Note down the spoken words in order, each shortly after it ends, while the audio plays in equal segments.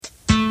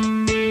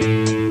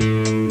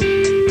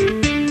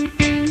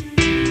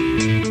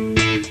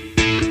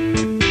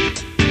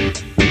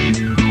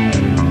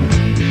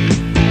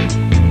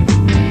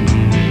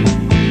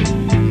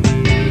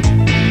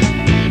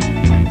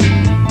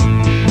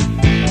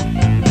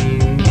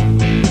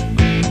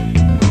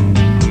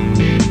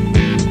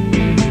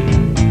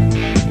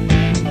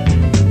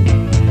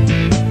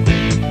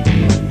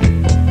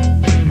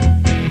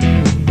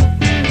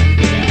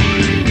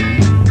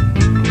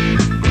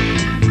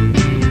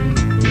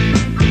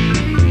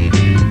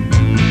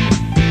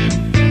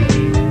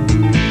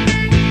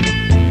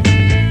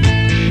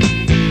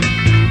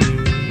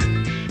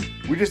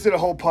Boomers did a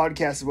whole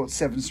podcast about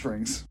Seven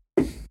Strings.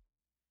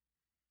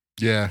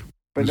 Yeah,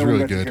 But it was no one really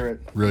got to good. hear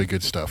it. Really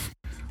good stuff.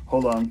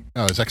 Hold on.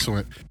 Oh, it was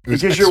excellent. It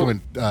was Because you're-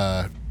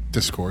 excellent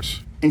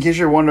discourse. In case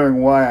you're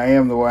wondering why I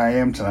am the way I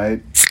am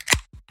tonight,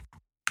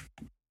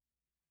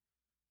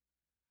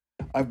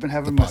 I've been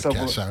having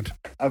Podcast sound.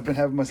 I've been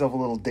having myself a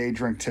little day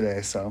drink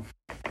today, so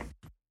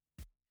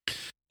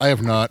I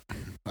have not.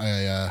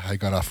 I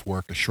got off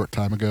work a short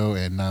time ago,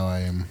 and now I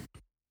am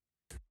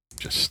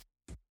just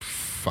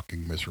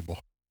fucking miserable.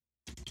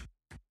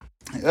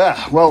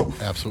 yeah. Well,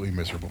 Absolutely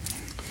miserable.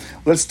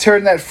 let's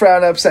turn that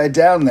frown upside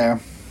down there.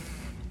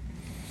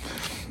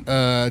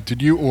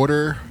 Did you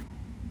order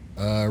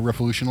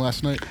Revolution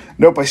last night?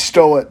 Nope, I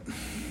stole it.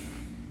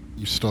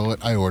 You stole it.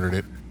 I ordered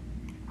it.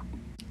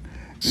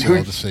 So Who-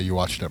 I'll just say you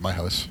watched it at my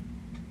house.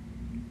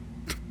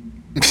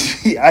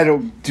 I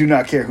do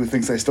not care who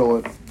thinks I stole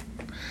it.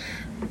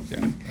 Yeah,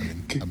 I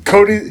mean, I'm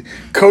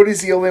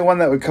Cody's the only one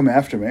that would come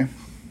after me.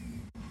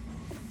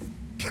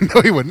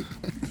 no, he wouldn't.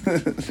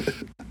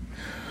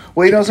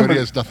 Well, he knows Cody I'm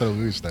has nothing to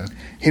lose now.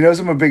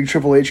 a big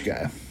Triple H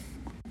guy,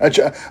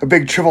 a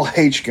big Triple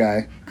H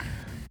guy.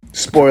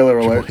 Spoiler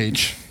alert. Triple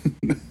H.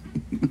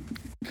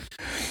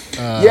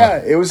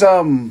 Yeah, it was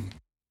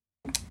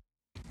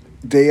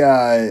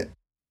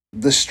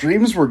the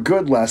streams were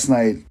good last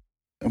night,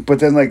 but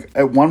then like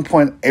at one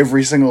point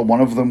every single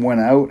one of them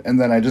went out, and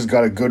then I just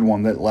got a good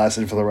one that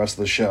lasted for the rest of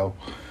the show.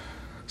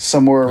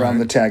 Somewhere around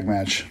the tag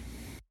match.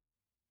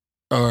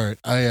 All right.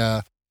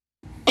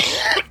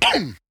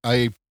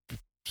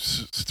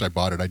 Since I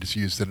bought it, I just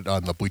used it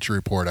on the Bleacher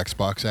Report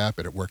Xbox app,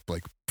 and it worked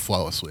like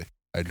flawlessly.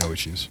 I had no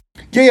issues.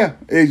 Yeah.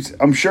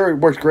 I'm sure it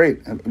worked great.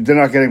 They're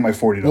not getting my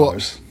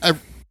 $40.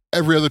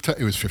 Every other time,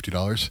 it was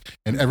 $50,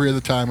 and every other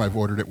time I've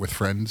ordered it with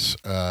friends,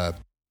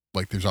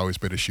 like there's always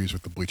been issues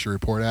with the Bleacher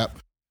Report app,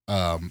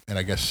 and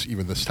I guess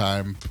even this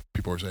time,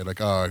 people were saying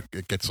like, oh,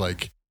 it gets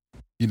like,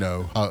 you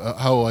know,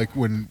 how like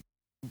when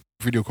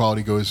video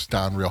quality goes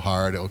down real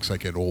hard, it looks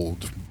like an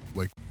old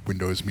like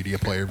Windows Media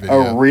Player video.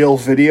 A real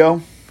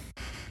video.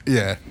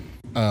 Yeah.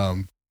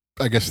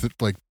 I guess that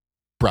like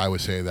Bry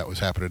was saying that was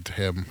happening to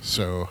him,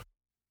 so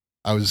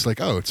I was like,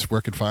 oh, it's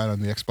working fine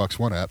on the Xbox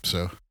One app,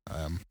 so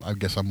I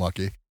guess I'm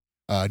lucky.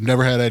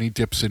 Never had any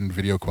dips in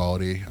video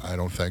quality, I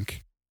don't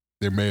think.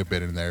 There may have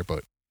been in there,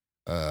 but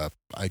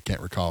I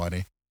can't recall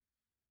any.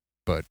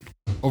 But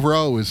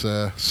overall, it was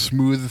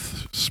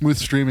smooth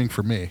streaming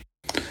for me.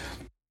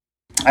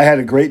 I had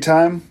a great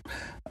time.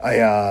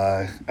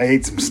 I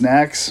ate some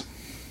snacks.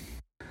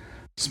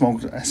 I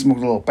smoked a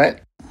little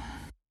bit.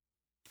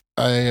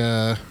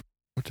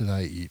 What did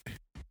I eat?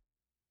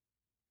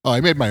 Oh,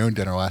 I made my own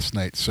dinner last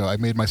night, so I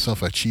made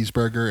myself a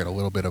cheeseburger and a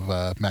little bit of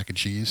mac and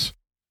cheese.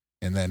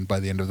 And then by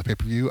the end of the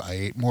pay-per-view, I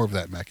ate more of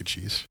that mac and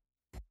cheese.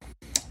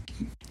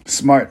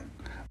 Smart.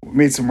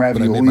 Made some But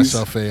raviolis.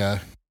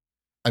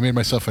 I made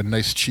myself a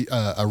nice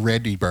a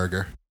Randy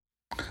burger.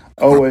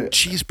 Oh,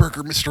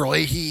 cheeseburger, Mr.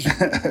 Leahy.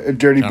 a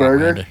dirty Not a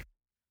burger. Randy.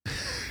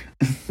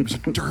 It was a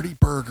dirty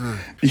burger.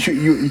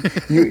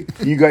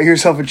 You got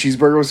yourself a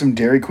cheeseburger with some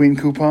Dairy Queen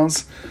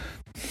coupons.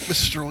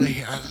 Mr.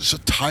 Leahy, it's a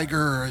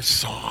tiger. I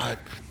saw it.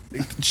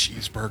 Ate the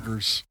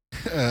cheeseburgers.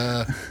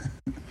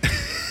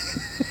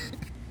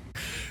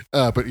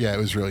 But yeah, it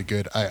was really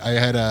good. I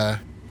had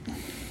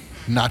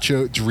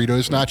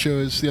Doritos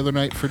nachos the other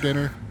night for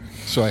dinner,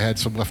 so I had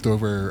some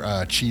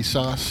leftover cheese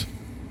sauce.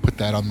 Put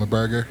that on the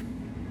burger.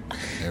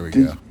 There we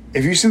go.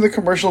 Have you seen the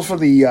commercial for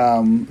the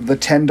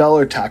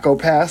 $10 taco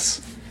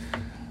pass?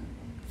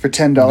 For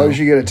 $10, No.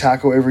 you get a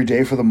taco every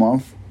day for the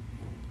month.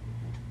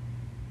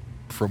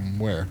 From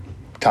where?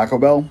 Taco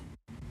Bell.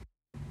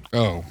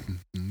 Oh,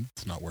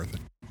 it's not worth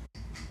it.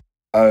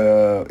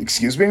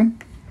 Excuse me.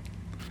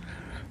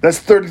 That's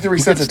 33 Who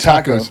cents a gets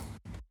taco. tacos?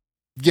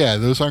 Yeah,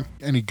 those aren't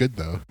any good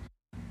though.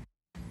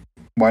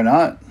 Why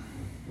not?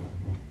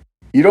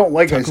 You don't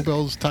like Taco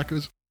Bell's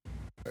tacos,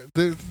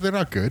 they're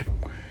not good.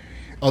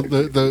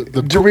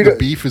 The Dorito-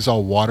 beef is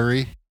all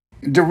watery.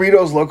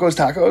 Doritos Locos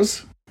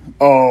Tacos?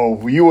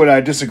 Oh, you and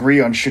I disagree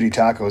on shitty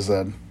tacos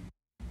then.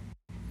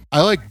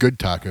 I like good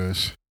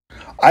tacos.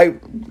 I'm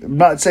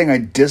not saying I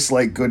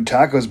dislike good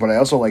tacos, but I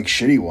also like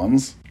shitty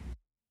ones.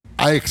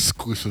 I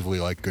exclusively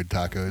like good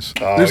tacos.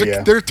 Oh,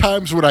 yeah. There are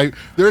times when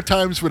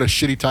a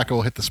shitty taco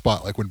will hit the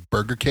spot, like when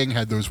Burger King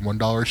had those $1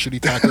 shitty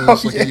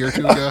tacos a year or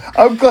two ago.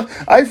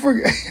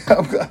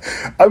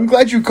 I'm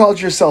glad you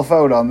called yourself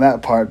out on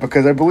that part,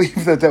 because I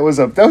believe that was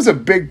a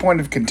big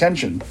point of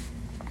contention.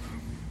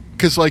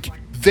 Because like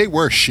they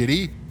were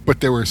shitty,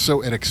 but they were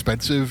so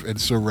inexpensive and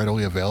so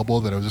readily available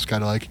that I was just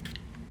kind of like,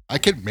 I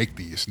can make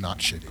these not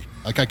shitty.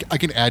 Like I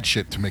can add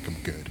shit to make them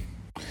good.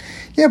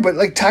 Yeah, but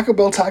like Taco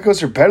Bell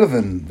tacos are better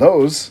than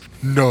those.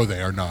 No, they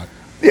are not.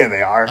 Yeah,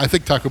 they are. I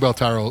think Taco Bell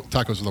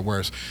tacos are the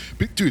worst.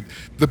 But, dude,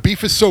 the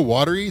beef is so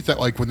watery that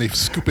like when they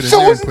scoop it in So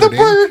there was and the put it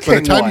in, Burger by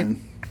the King time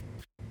one.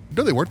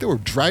 no, they weren't. They were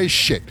dry as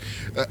shit.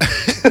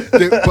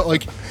 But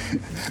like,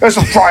 There's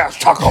some dry ass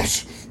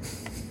tacos.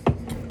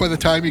 by the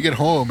time you get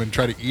home and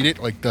try to eat it,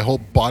 like the whole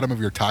bottom of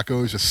your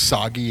taco is just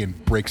soggy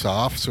and breaks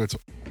off. So it's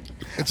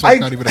like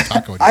not even a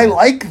taco anymore. I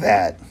like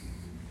that.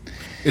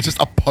 It's just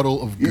a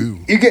puddle of goo.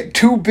 You get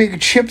 2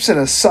 big chips and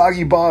a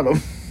soggy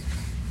bottom.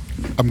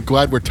 I'm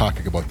glad we're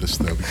talking about this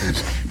though,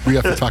 because we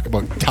have to talk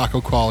about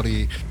taco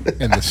quality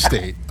in the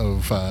state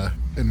of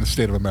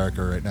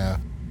America right now.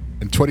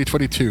 In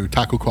 2022,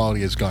 taco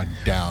quality has gone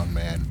down,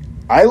 man.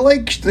 I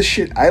like the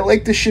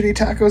shitty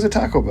tacos at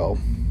Taco Bell.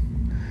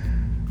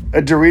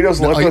 At Doritos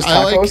Locos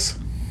Tacos.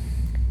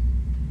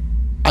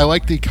 I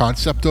like the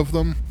concept of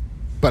them,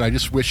 but I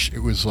just wish it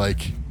was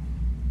like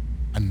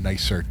a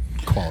nicer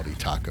quality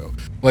taco.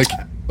 Like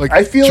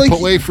I feel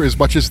Chipotle, for as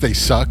much as they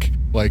suck,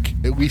 like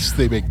at least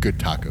they make good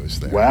tacos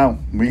there. Wow,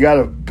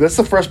 that's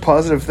the first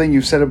positive thing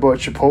you've said about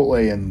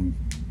Chipotle in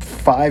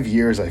 5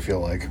 years. I feel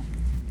like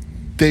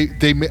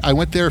I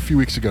went there a few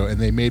weeks ago and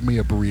they made me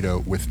a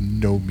burrito with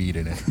no meat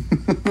in it.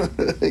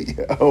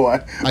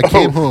 I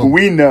came home.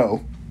 We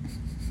know.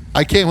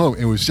 I came home.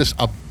 It was just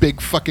a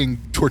big fucking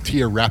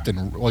tortilla wrapped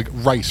in like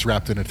rice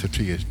wrapped in a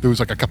tortilla. There was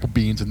like a couple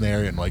beans in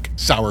there and like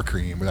sour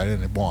cream that I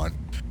didn't want,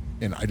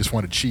 and I just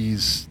wanted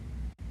cheese,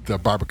 the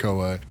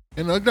barbacoa,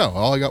 and like no,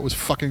 all I got was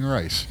fucking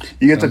rice.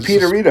 You get the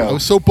Peterito. I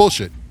was so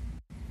bullshit.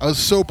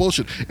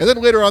 And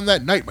then later on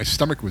that night, my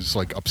stomach was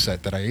like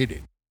upset that I ate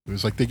it. It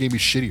was like they gave me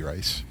shitty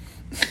rice.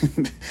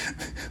 They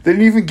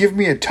didn't even give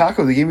me a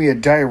taco. They gave me a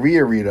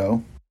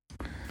diarrhea-rito.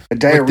 A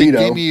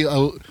diarrhea.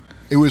 Like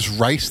it was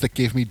rice that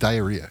gave me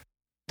diarrhea.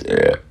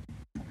 Yeah.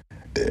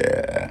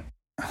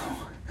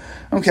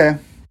 Okay.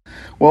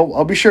 Well,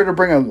 I'll be sure to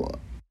bring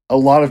a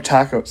lot of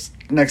tacos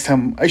next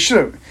time. I should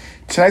have.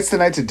 Tonight's the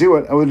night to do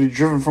it. I would have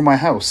driven from my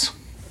house.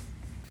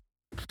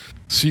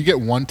 So you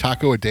get 1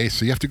 taco a day,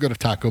 so you have to go to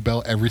Taco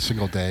Bell every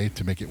single day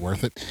to make it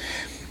worth it?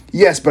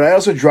 Yes, but I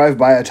also drive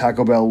by a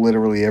Taco Bell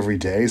literally every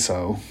day,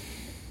 so...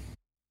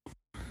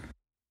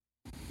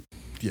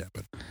 Yeah,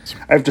 but...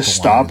 I have to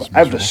stop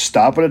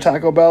at a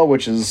Taco Bell,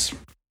 which is...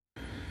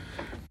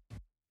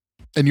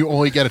 And you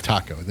only get a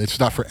taco. It's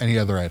not for any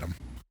other item.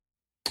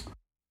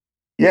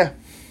 Yeah.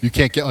 You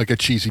can't get like a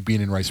cheesy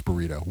bean and rice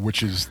burrito,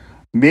 which is...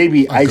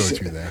 Maybe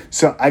there.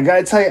 So I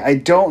gotta tell you, I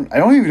don't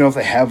even know if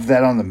they have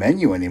that on the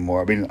menu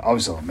anymore. I mean,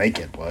 obviously they'll make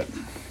it, but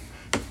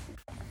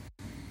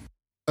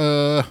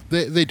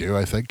they do.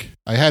 I think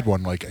I had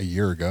one like a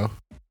year ago.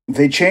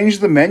 They changed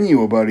the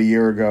menu about a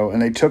year ago,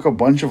 and they took a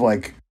bunch of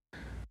like.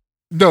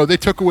 No, they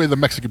took away the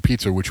Mexican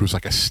pizza, which was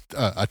like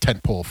a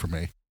tent pole for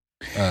me.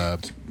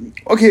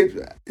 Okay,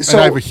 so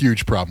and I have a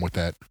huge problem with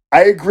that.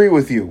 I agree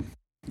with you,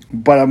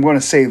 but I'm going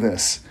to say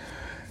this.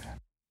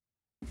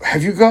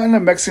 Have you gotten a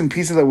Mexican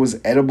pizza that was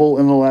edible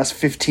in the last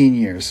 15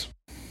 years?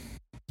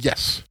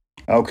 Yes.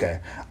 Okay.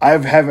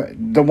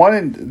 The one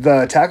in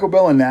the Taco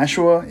Bell in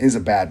Nashua is a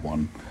bad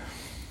one.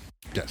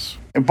 Yes.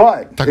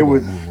 But Taco Bell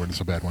in Woburn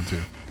is a bad one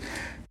too.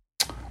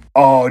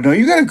 Oh, no,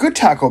 you got a good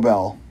Taco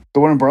Bell.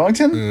 The one in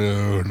Burlington?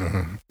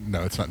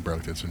 No, it's not in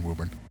Burlington, it's in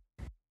Woburn.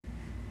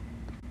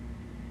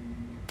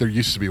 There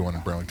used to be one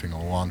in Burlington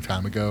a long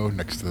time ago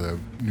next to the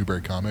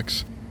Newbury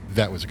Comics.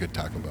 That was a good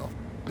Taco Bell.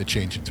 They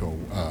changed it to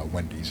a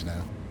Wendy's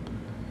now.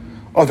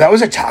 Oh, that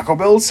was a Taco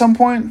Bell at some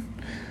point?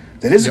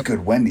 That is a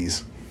good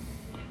Wendy's.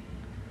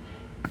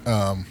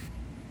 You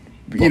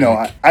know,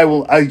 like, I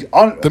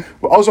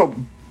also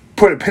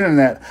put a pin in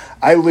that.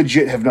 I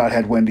legit have not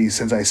had Wendy's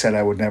since I said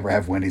I would never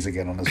have Wendy's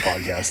again on this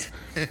podcast.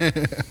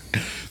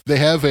 They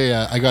have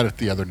I got it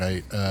the other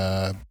night.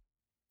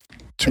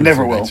 Two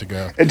never will. Nights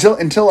ago.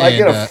 Until I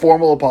get a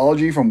formal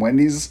apology from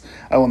Wendy's,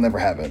 I will never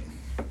have it.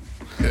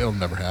 It'll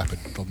never happen.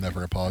 They'll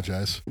never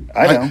apologize.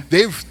 I know.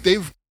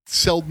 They've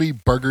sold me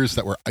burgers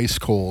that were ice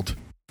cold,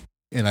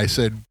 and I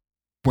said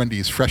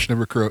Wendy's fresh,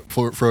 never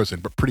frozen,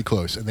 but pretty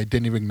close, and they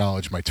didn't even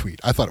acknowledge my tweet.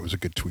 I thought it was a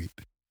good tweet.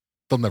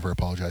 They'll never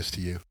apologize to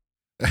you.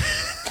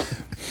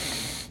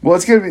 Well,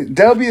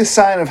 that'll be a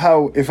sign of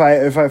how if I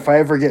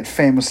ever get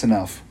famous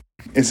enough,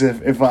 is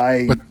if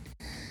I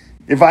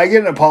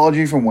get an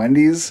apology from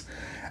Wendy's,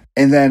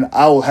 and then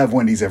I will have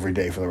Wendy's every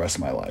day for the rest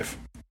of my life.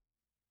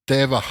 They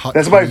have a hot.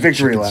 That's my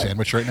victory lap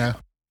sandwich right now.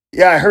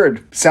 Yeah, I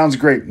heard. Sounds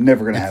great.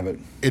 Never gonna have it.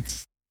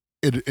 It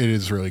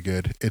is really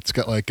good. It's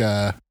got like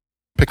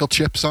pickle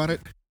chips on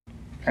it.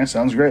 That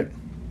sounds great.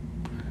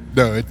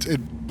 No,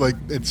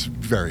 it's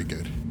very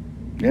good.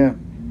 Yeah.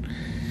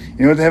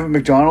 You know what they have at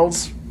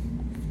McDonald's?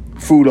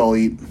 Food I'll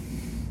eat.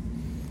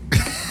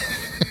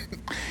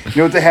 You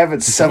know what they have at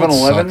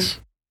 7-Eleven?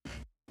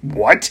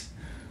 What?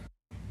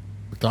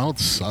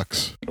 McDonald's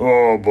sucks.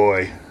 Oh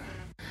boy.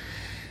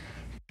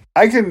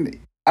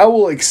 I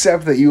will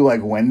accept that you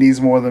like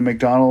Wendy's more than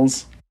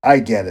McDonald's. I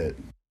get it.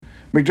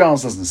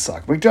 McDonald's doesn't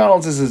suck.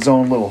 McDonald's is its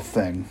own little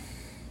thing.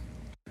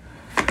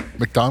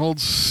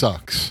 McDonald's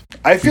sucks.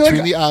 I feel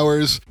between the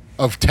hours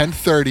of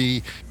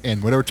 10:30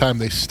 and whatever time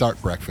they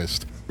start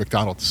breakfast,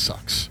 McDonald's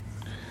sucks.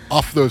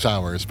 Off those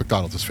hours,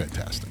 McDonald's is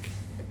fantastic.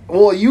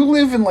 Well, you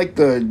live in like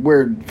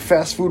where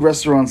fast food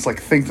restaurants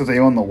like think that they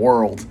own the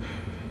world.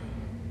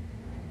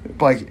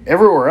 Like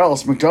everywhere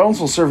else, McDonald's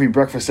will serve you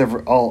breakfast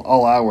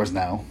all hours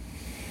now.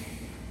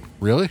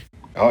 Really?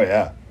 Oh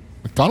yeah.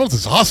 McDonald's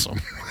is awesome.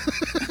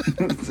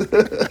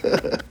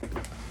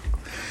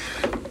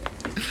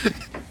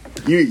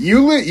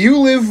 You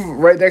live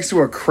right next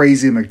to a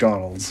crazy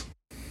McDonald's.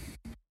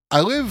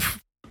 I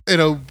live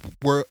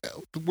where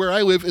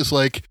I live is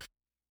like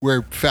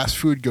where fast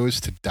food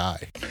goes to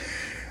die.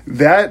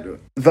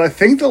 I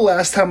think the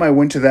last time I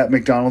went to that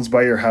McDonald's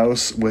by your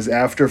house was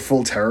after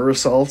Full Terror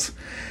Assault,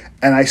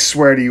 and I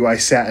swear to you, I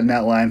sat in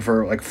that line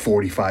for like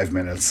 45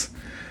 minutes.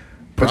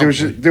 But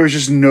there was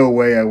just no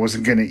way I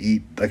wasn't gonna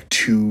eat like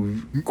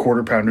 2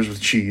 quarter pounders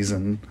with cheese.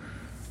 And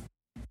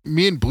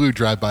me and Blue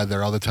drive by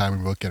there all the time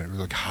and we look at it and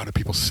we're like, how do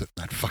people sit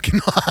in that fucking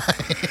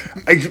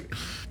line?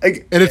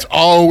 And it's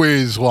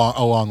always a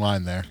long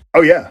line there.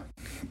 Oh yeah,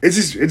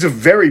 it's a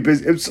very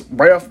busy. It's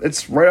right off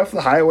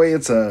the highway.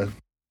 It's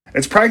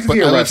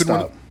practically a rest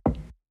stop.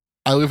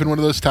 I live in one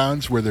of those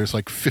towns where there's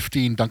like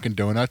 15 Dunkin'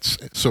 Donuts,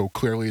 so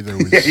clearly there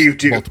was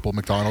multiple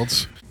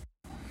McDonald's.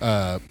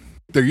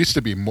 There used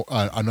to be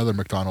another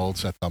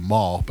McDonald's at the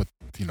mall, but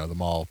the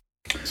mall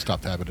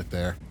stopped having it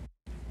there.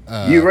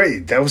 You're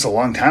right. That was a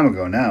long time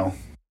ago now.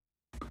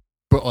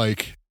 But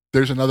like,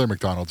 there's another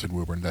McDonald's in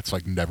Woburn that's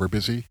like never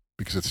busy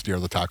because it's near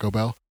the Taco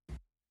Bell.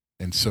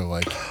 And so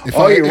like, if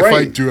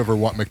I do ever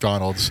want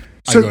McDonald's,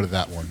 I go to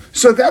that one.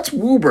 So that's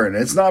Woburn.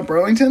 It's not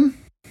Burlington?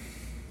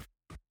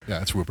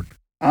 Yeah, it's Woburn.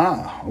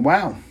 Ah,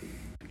 wow.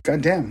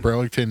 Goddamn.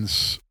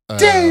 Burlington's...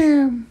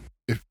 Damn!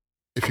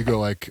 If you go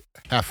like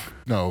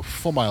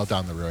full mile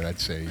down the road, I'd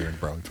say you're in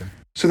Burlington.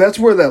 So that's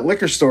where that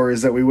liquor store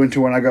is that we went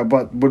to when I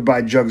would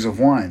buy jugs of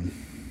wine.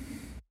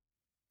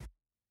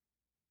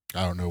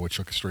 I don't know which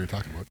liquor store you're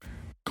talking about.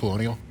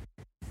 Colonial?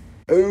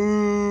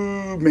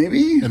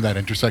 Maybe? In that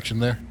intersection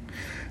there?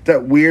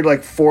 That weird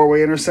like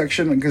 4-way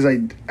intersection, because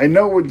I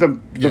know with the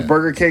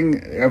Burger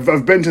King.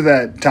 I've been to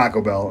that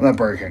Taco Bell, not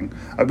Burger King.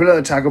 I've been to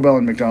that Taco Bell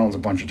and McDonald's a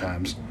bunch of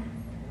times.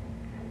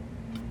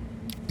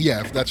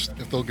 Yeah, if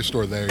the liquor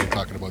store there you're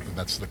talking about, then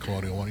that's the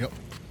Colonial one. Yep,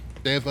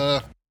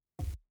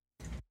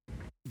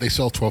 they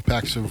sell 12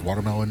 packs of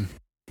watermelon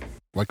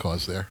White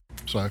Claws there,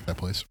 so I like that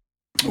place.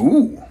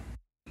 Ooh.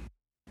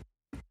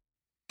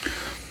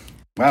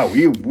 Wow,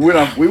 we went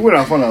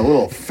off on a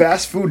little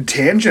fast food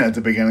tangent at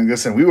the beginning of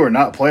this, and we were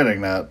not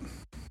planning that.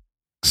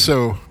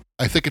 So,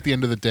 I think at the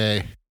end of the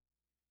day,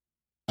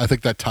 I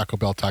think that Taco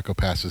Bell Taco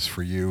Pass is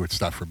for you.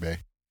 It's not for me.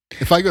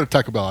 If I go to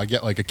Taco Bell, I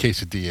get like a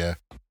quesadilla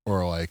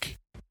or like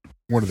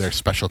one of their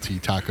specialty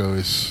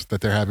tacos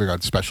that they're having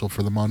on special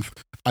for the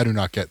month. I do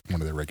not get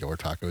one of their regular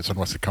tacos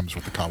unless it comes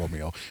with the combo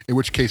meal, in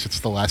which case it's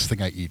the last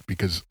thing I eat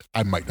because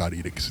I might not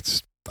eat it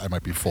because I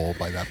might be full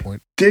by that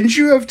point. Didn't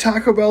you have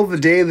Taco Bell the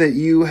day that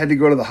you had to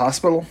go to the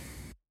hospital?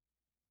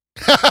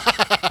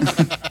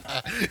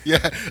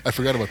 Yeah, I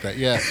forgot about that.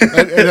 Yeah,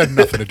 it had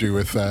nothing to do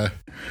with the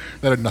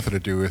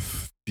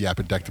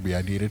appendectomy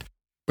I needed.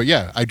 But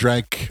yeah, I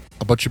drank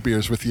a bunch of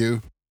beers with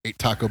you, ate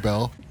Taco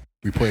Bell,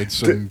 we played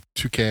some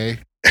 2K,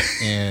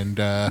 and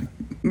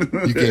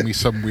you gave me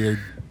some weird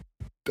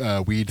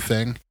weed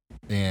thing,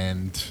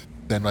 and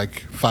then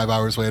like 5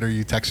 hours later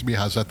you texted me,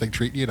 how's that thing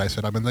treating you? And I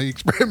said, I'm in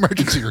the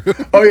emergency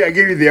room. Oh yeah, I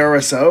gave you the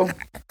RSO.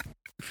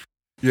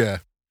 Yeah.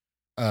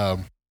 But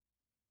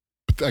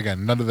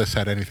again, none of this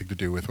had anything to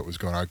do with what was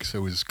going on because it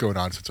was going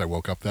on since I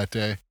woke up that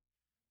day.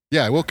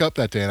 Yeah, I woke up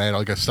that day and I had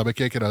like a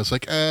stomachache and I was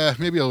like,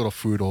 maybe a little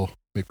food will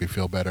make me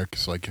feel better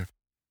because like,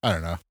 I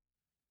don't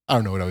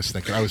know what I was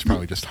thinking. I was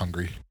probably just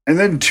hungry. And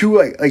then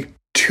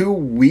 2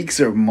 weeks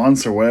or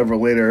months or whatever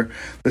later,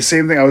 the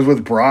same thing. I was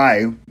with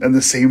Bri, and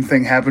the same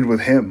thing happened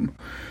with him.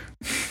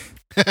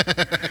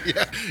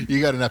 Yeah,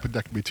 you got an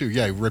appendectomy too.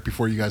 Yeah, right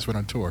before you guys went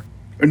on tour.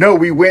 No,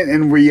 we went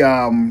and we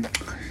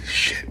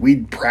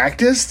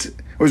practiced.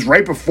 It was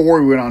right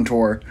before we went on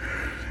tour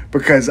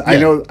because I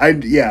know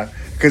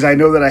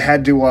that I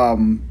had to.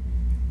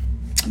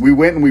 We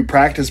went and we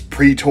practiced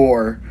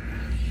pre-tour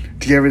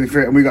to get everything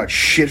fair, and we got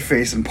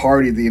shit-faced and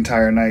partied the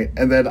entire night,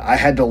 and then I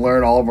had to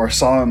learn all of our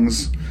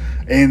songs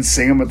and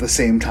sing them at the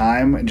same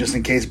time, and just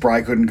in case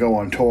Bri couldn't go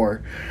on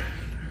tour.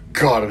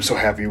 God, I'm so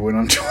happy we went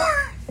on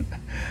tour.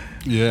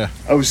 Yeah.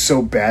 I was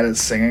so bad at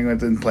singing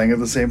and playing at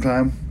the same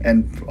time,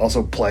 and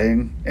also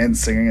playing and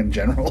singing in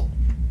general.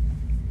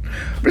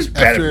 I'm just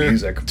bad at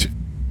music.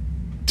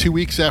 2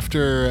 weeks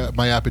after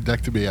my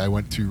appendectomy, I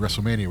went to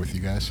WrestleMania with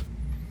you guys.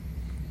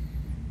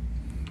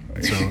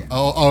 So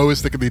I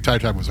was thinking the entire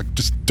time, I was like,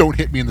 just don't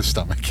hit me in the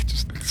stomach.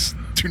 Just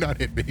do not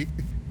hit me.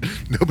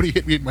 Nobody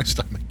hit me in my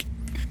stomach.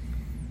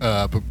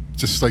 But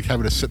just like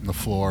having to sit on the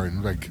floor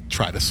and like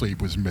try to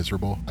sleep was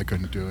miserable. I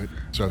couldn't do it.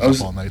 So I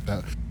was up all night.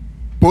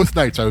 Both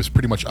nights I was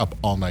pretty much up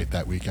all night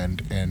that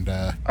weekend. And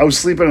I was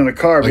sleeping in a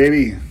car,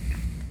 baby.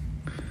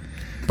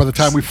 By the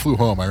time we flew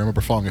home, I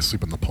remember falling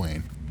asleep on the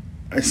plane.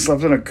 I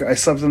slept in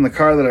the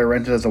car that I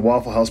rented as a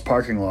Waffle House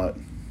parking lot.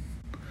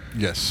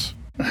 Yes.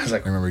 I was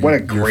like, what a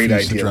great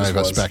idea to drive this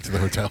was. us back to the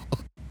hotel.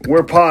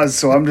 We're paused,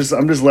 so I'm just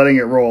letting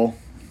it roll.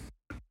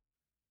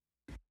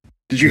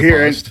 Did you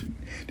hear it?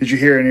 Did you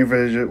hear any of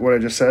it, what I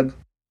just said?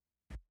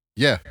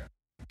 Yeah.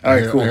 All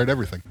right, cool. I heard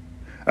everything.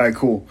 All right,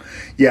 cool.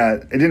 Yeah,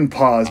 it didn't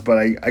pause, but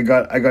I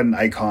got an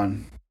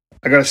icon.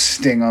 I got a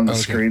sting on the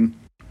screen.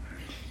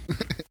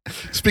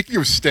 Speaking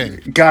of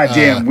Sting, God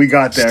damn, we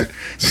got there.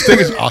 Sting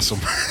is awesome.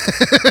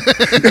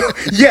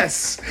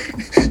 Yes,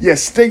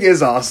 Sting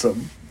is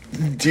awesome.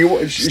 Do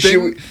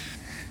you?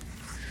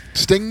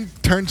 Sting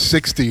turned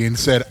 60 and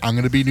said, "I'm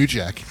going to be New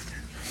Jack."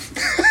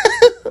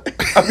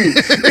 I mean,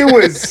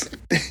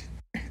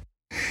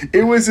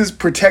 it was as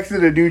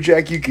protected a New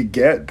Jack you could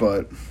get,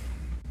 but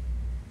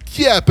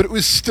yeah, but it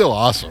was still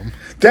awesome.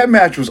 That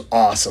match was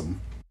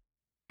awesome.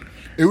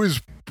 It was,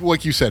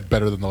 like you said,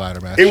 better than the ladder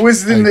match. It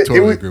was in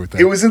agree with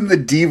that. It was in the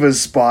Divas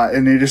spot,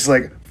 and they're just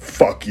like,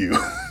 "Fuck you."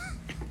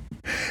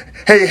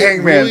 Hey,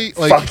 Hangman, really,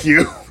 fuck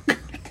you.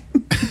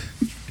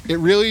 It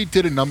really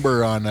did a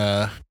number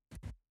on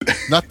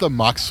not the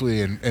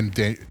Moxley and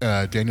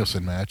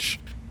Danielson match,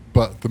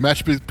 but the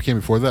match became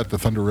before that, the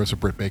Thunder Rosa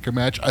Britt Baker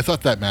match. I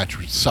thought that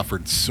match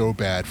suffered so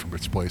bad from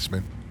its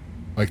placement.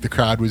 Like, the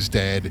crowd was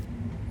dead.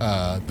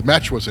 The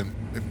match wasn't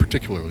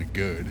particularly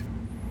good,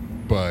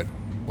 but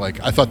like,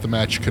 I thought the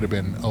match could have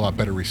been a lot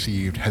better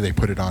received had they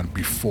put it on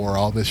before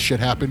all this shit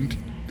happened.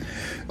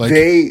 Like,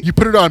 you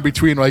put it on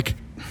between one of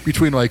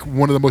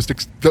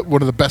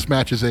the best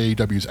matches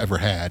AEW's ever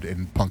had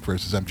in Punk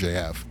versus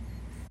MJF,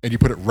 and you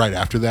put it right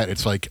after that.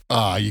 It's like,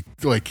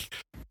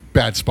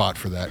 bad spot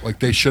for that. Like,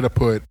 they should have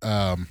put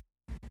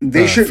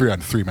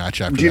 3-on-3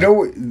 match after. Do you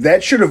know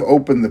that should have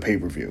opened the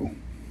pay-per-view?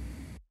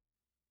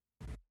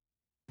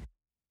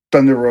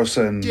 Thunder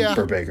Rosa and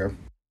Britt Baker.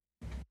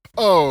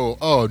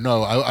 Oh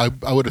no!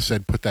 I would have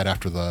said put that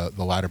after the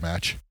ladder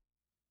match.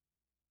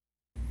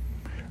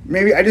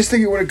 Maybe I just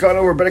think it would have gone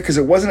over better because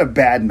it wasn't a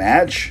bad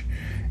match.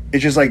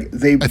 It's just like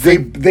they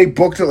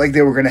booked it like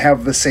they were going to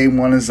have the same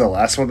one as the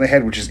last one they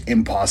had, which is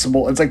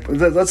impossible. It's like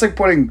that's like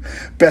putting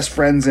Best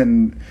Friends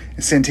and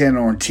Santana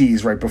and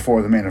Ortiz right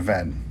before the main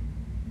event.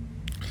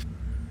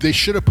 They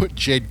should have put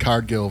Jade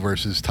Cargill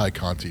versus Ty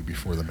Conti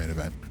before the main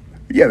event.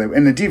 Yeah,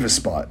 in the Diva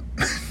spot.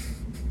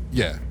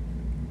 Yeah.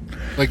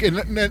 Like,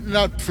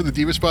 not for the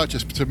Diva spot,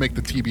 just to make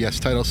the TBS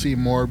title seem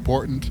more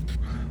important.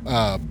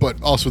 But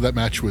also that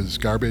match was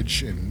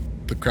garbage, and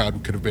the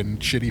crowd could have been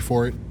shitty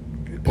for it.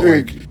 But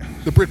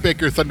like, the Britt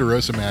Baker Thunder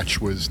Rosa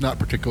match was not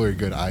particularly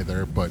good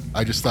either, but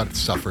I just thought it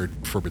suffered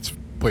from its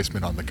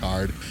placement on the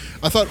card.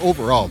 I thought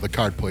overall the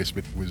card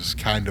placement was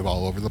kind of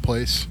all over the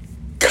place.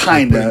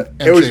 Kinda.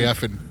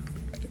 MJF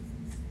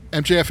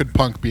and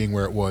Punk being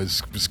where it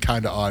was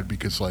kind of odd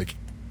because, like,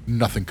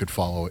 nothing could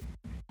follow it.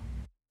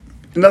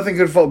 Nothing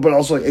could follow, but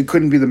also it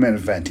couldn't be the main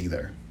event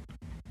either.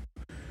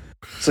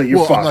 So you're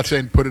fucked. I'm not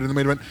saying put it in the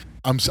main event.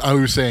 I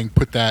was saying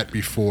put that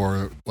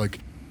before, like,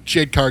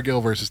 Jade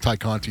Cargill versus Ty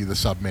Conti, the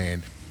sub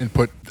main, and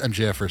put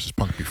MJF versus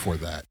Punk before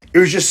that. It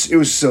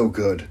was so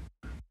good.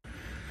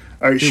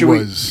 All right, should we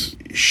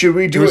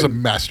do it? It was a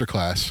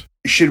masterclass.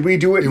 Should we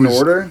do it in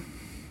order?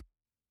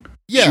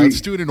 Yeah,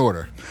 let's do it in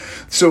order.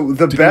 So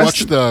Did you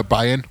watch the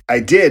buy-in? I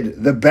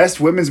did. The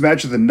best women's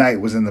match of the night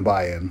was in the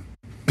buy-in.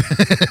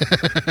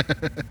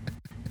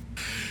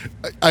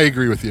 I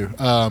agree with you.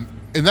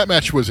 And that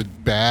match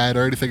wasn't bad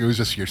or anything. It was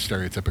just your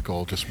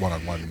stereotypical, just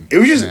one-on-one. It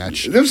was just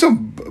match. There was a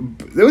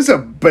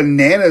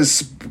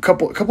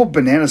couple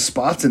banana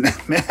spots in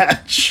that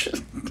match.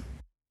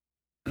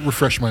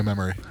 Refresh my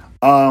memory.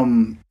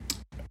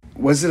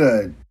 Was it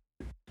a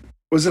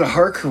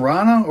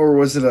Hurricanrana or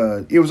was it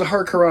it was a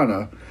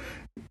Hurricanrana?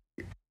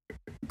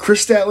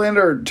 Chris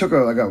Statlander took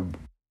a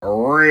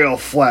real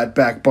flat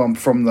back bump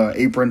from the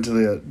apron to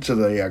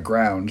the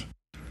ground.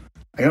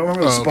 I don't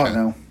remember the spot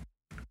now.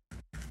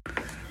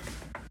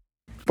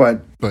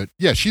 But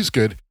yeah, she's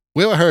good.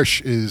 Layla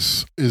Hirsch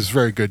is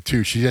very good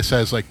too. She just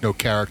has like no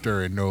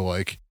character and no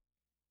like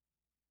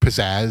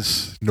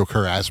pizzazz, no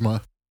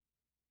charisma.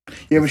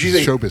 Yeah, but she's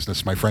show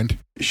business, my friend.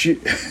 But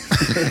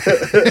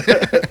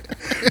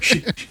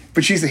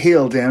she's the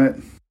heel, damn it.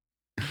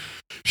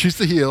 She's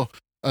the heel.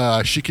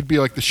 She could be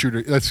like the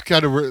shooter. It's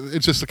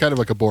just kind of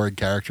like a boring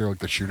character, like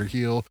the shooter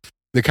heel.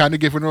 They kind of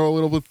given her a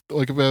little bit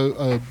like of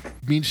a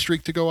mean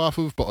streak to go off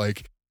of, but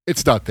like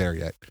it's not there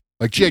yet.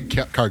 Like Jade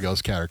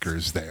Cargill's character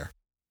is there.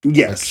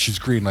 Yes, like, she's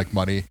green like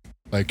money,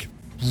 like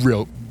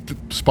real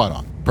spot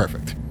on,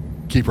 perfect.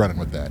 Keep running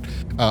with that.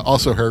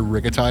 Also, her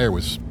ring attire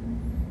was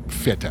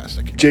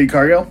fantastic. Jade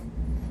Cargill.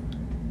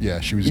 Yeah,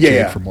 she was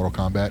Jade from Mortal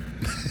Kombat.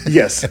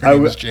 Yes, her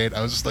name was Jade.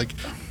 I was like,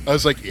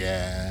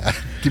 yeah,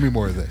 give me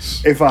more of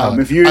this. If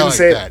you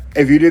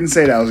didn't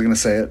say it, I was going to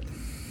say it.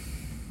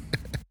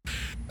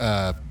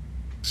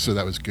 So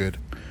that was good.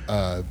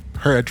 Her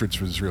entrance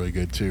was really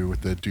good too,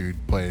 with the dude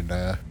playing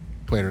her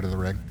to the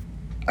ring.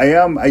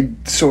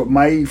 So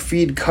my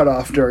feed cut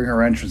off during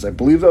her entrance. I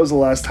believe that was the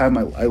last time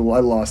I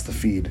lost the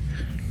feed.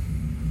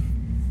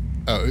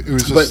 Oh, it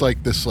was just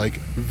like this like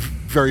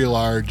very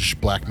large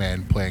black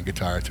man playing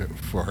guitar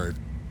for her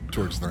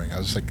towards the ring. I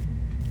was like,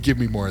 give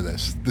me more of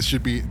this. This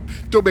should be,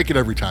 don't make it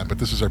every time, but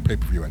this is our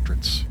pay-per-view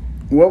entrance.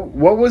 What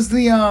was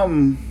the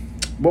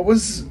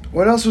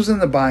what else was in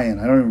the buy-in?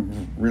 I don't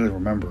even really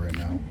remember right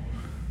now.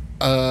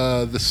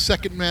 The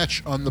second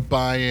match on the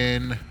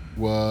buy-in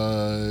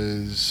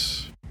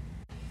was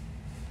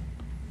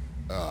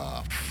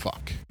I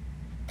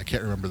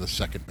can't remember the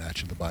second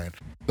match in the buy-in.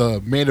 The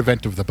main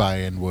event of the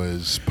buy-in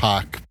was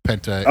Pac,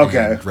 Penta,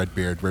 and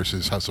Redbeard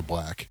versus House of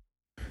Black.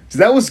 So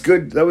that was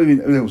good. That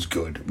was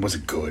good. Was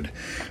it good?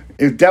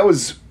 That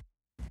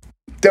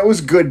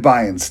was good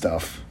buy-in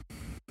stuff.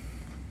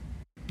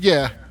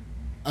 Yeah.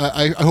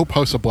 I hope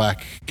House of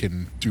Black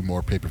can do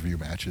more pay-per-view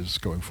matches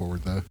going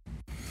forward, though.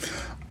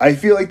 I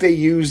feel like they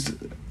used.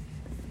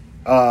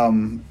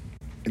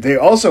 They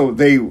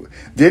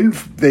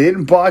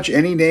didn't botch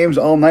any names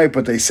all night,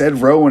 but they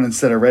said Rowan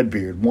instead of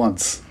Redbeard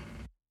once.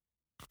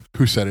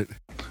 Who said it?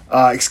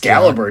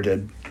 Excalibur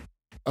did.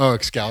 Oh,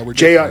 Excalibur.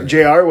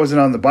 JR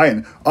wasn't on the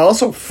buy-in.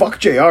 Also, fuck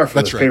JR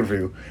for this right.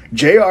 pay-per-view.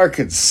 JR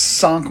could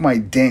sonk my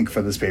dink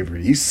for this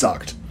pay-per-view. He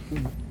sucked.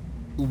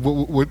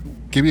 What?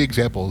 Give me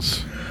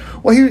examples.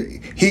 Well,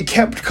 he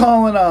kept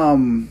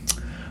calling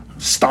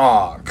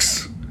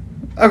stocks.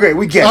 Okay,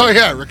 we get it. Oh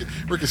yeah,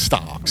 Rick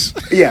Stocks.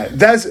 Yeah,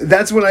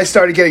 that's when I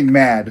started getting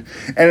mad,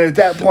 and at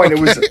that point it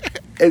was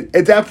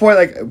at that point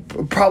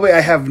like probably I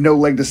have no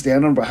leg to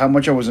stand on, but how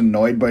much I was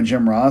annoyed by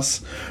Jim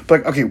Ross.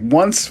 But like, okay,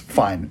 once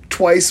fine,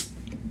 twice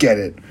get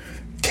it,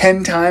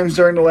 10 times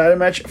during the ladder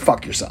match,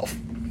 fuck yourself.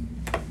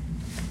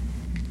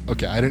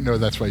 Okay, I didn't know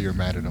that's why you were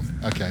mad at him.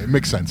 Okay, it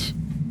makes sense.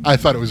 I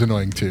thought it was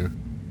annoying too.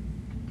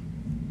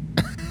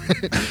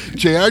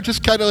 JR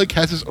just kind of like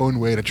has his own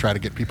way to try to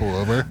get people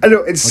over. I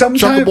know, and sometimes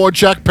Jungle Boy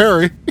Jack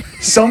Perry.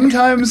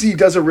 Sometimes he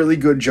does a really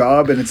good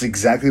job, and it's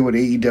exactly what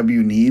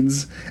AEW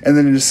needs. And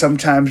then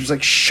sometimes it's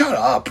like, shut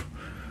up.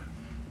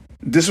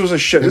 This was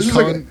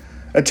like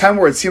a time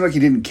where it seemed like he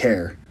didn't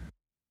care.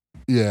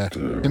 Yeah,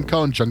 him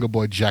calling Jungle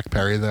Boy Jack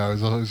Perry though, I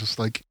was always just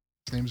like,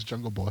 his name's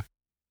Jungle Boy.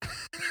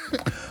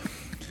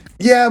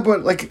 Yeah,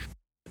 but like,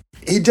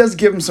 he does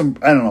give him some.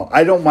 I don't know.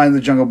 I don't mind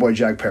the Jungle Boy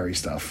Jack Perry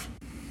stuff.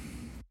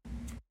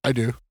 I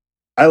do.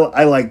 I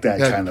like that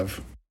kind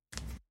of.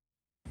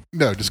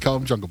 No, just call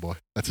him Jungle Boy.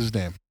 That's his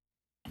name.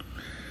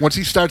 Once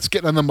he starts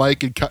getting on the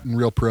mic and cutting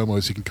real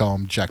promos, you can call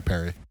him Jack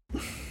Perry.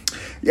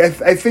 Yeah,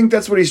 I think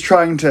that's what he's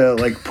trying to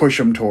like push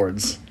him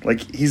towards.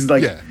 Like he's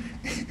like, yeah.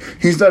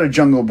 He's not a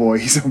Jungle Boy.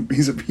 He's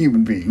a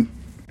human being.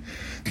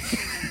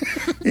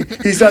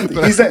 he's not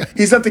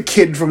the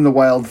kid from the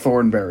Wild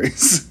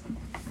Thornberries.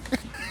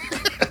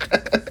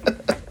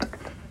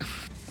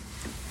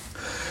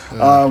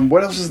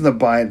 What else is in the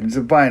buy-in?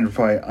 The buy-in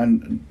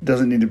probably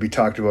doesn't need to be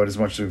talked about as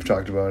much as we've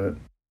talked about it.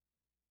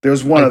 There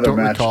was one other match.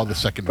 I don't recall the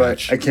second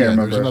match. I can't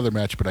remember. There was another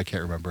match, but I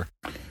can't remember.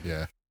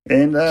 Yeah.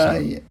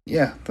 And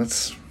yeah,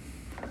 that's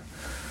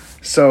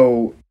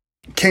so.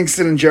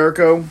 Kingston and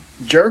Jericho.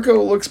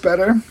 Jericho looks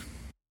better.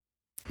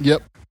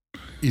 Yep,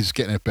 he's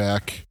getting it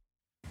back.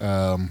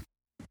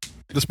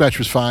 This match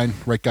was fine.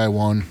 Right guy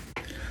won.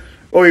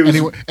 Oh,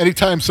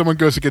 anytime someone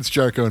goes against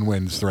Jericho and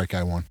wins, the right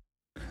guy won.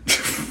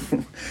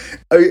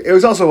 It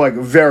was also like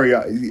very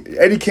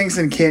Eddie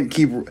Kingston can't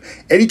keep.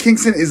 Eddie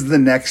Kingston is the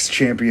next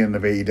champion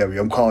of AEW.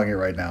 I'm calling it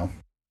right now.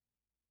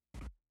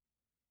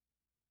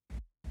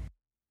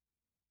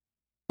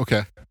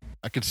 Okay,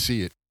 I could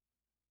see it.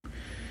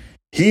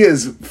 He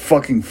is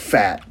fucking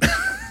fat.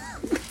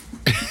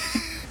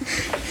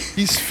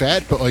 He's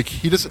fat, but like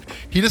he doesn't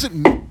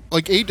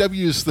like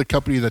AEW is the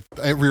company that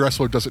every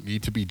wrestler doesn't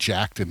need to be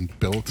jacked and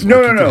built.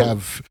 No. You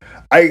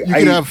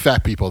can have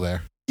fat people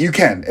there. You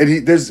can,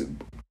 and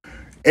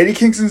Eddie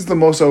Kingston's the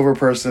most over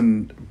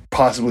person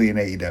possibly in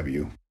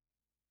AEW.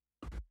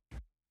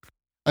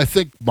 I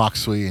think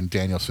Moxley and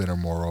Danielson are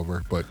more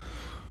over, but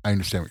I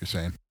understand what you're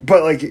saying.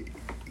 But like,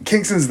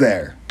 Kingston's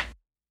there.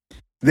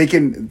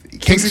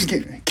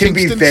 Kingston can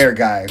be their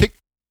guy.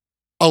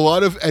 A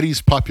lot of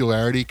Eddie's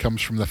popularity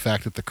comes from the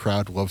fact that the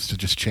crowd loves to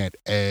just chant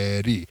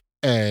Eddie,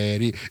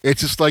 Eddie. It's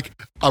just like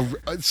are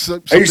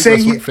you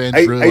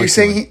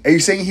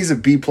saying he's a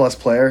B+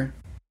 player?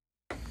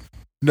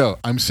 No,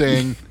 I'm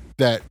saying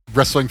that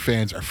wrestling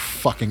fans are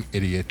fucking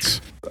idiots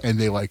and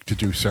they like to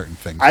do certain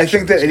things. I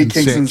think that Eddie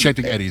Kingston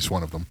chanting Eddie's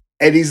one of them.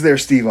 Eddie's their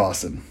Steve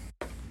Austin.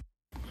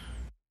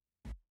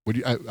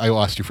 I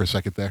lost you for a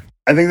second there.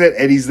 I think that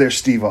Eddie's their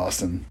Steve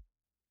Austin.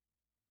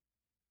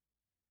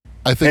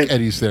 I think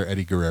Eddie's their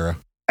Eddie Guerrero.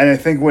 And I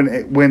think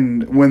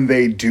when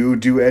they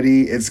do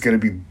Eddie, it's going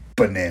to be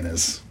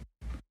bananas.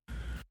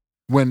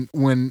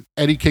 When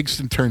Eddie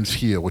Kingston turns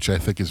heel, which I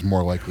think is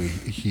more likely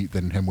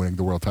than him winning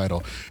the world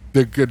title,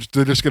 they're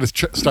just going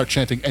to start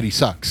chanting Eddie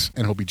sucks,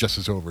 and he'll be just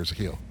as over as a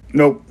heel.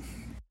 Nope.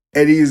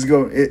 Eddie's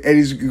going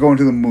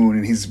to the moon,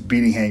 and he's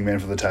beating Hangman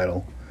for the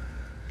title.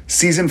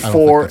 Season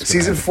 4 of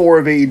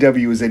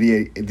AEW is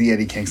the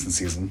Eddie Kingston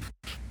season.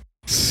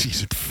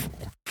 Season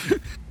 4.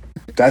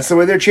 That's the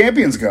way their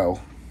champions go.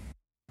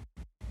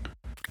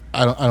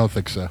 I don't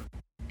think so.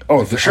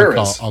 Oh, for sure.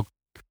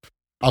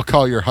 I'll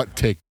call your hot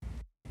take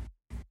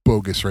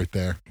bogus right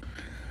there.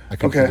 I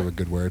couldn't think of a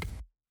good word.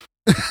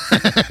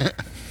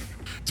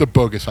 It's a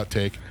bogus hot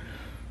take.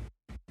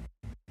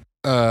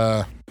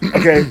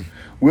 Okay.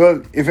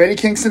 Well, if Eddie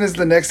Kingston is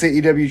the next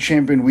AEW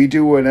champion, we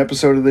do an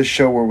episode of this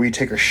show where we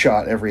take a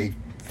shot every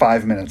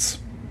 5 minutes.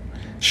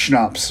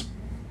 Schnapps.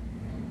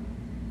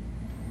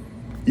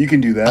 You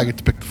can do that. I get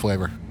to pick the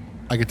flavor.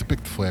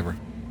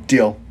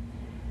 Deal.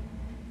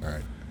 All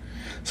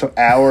So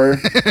hour,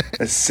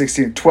 that's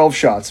 16, 12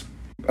 shots.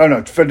 Oh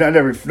no, not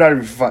every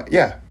 5.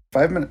 Yeah,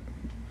 5 minutes.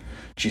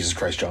 Jesus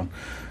Christ, John.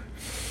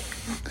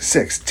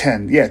 6,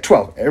 10, yeah,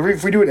 12.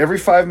 If we do it every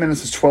 5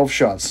 minutes, it's 12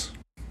 shots.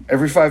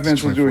 Every 5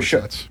 minutes we'll do a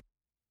shot. Shots.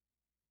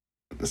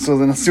 So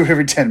then let's do it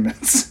every 10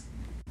 minutes.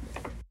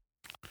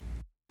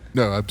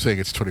 No, I'm saying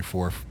it's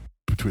 24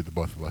 between the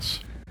both of us.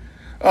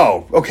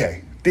 Oh,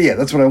 okay. Yeah,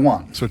 that's what I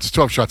want. So it's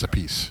 12 shots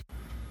apiece.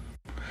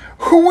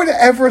 Who would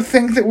ever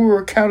think that we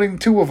were counting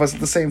 2 of us at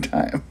the same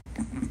time?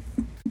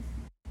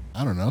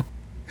 I don't know.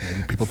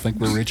 Maybe people think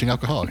we're raging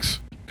alcoholics.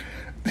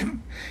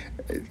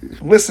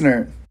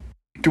 Listener,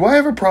 do I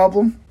have a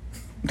problem?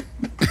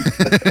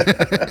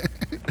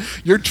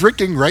 You're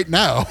drinking right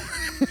now.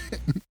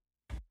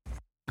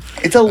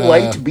 It's a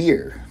light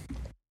beer.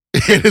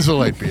 It is a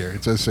light beer.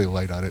 It does say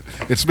light on it.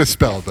 It's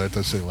misspelled, but it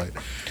does say light.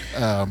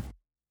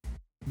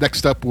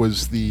 Next up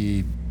was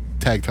the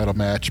tag title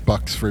match,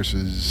 Bucks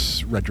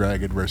versus Red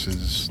Dragon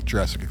versus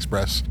Jurassic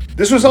Express.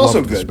 This was also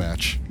Loved good. This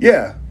match.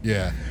 Yeah.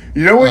 Yeah.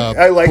 You know what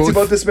I liked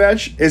about this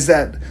match is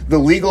that the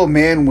legal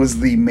man was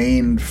the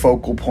main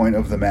focal point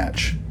of the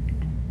match.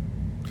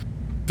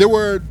 There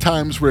were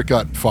times where it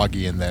got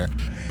foggy in there,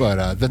 but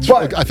I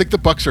think the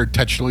Bucks are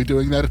intentionally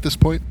doing that at this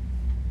point.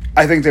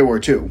 I think they were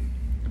too,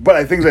 but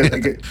I think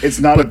that it's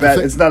not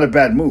a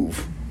bad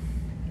move.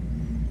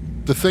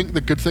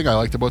 The good thing I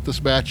liked about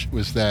this match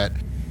was that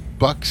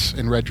Bucks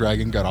and Red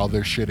Dragon got all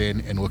their shit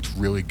in and looked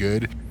really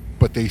good,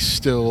 but they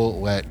still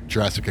let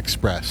Jurassic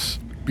Express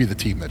be the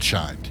team that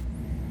shined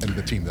and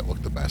the team that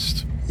looked the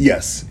best.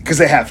 Yes, because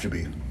they have to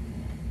be.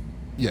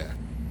 Yeah,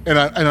 and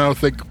I don't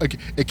think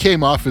it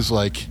came off as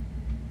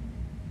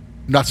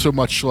not so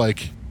much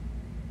like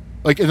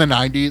in the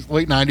 90s,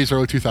 late 90s,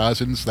 early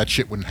 2000s, that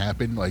shit wouldn't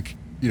happen.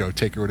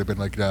 Taker would have been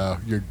like, no,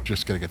 you're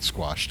just going to get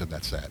squashed and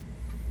that's that.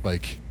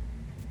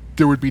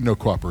 There would be no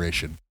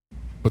cooperation.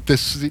 But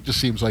it just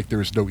seems like there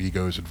was no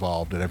egos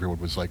involved and everyone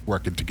was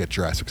working to get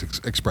Jurassic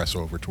Express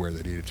over to where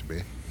they needed to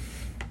be.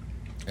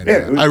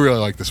 And I really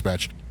liked this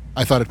match.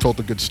 I thought it told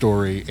a good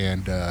story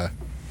and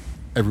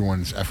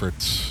everyone's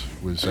efforts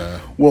was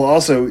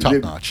also top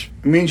notch.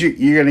 It means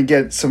you're going to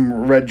get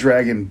some Red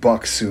Dragon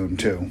Bucks soon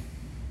too.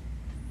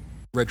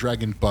 Red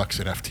Dragon, Bucks,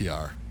 and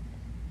FTR.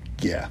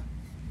 Yeah,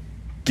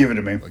 give it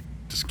to me.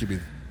 Just give me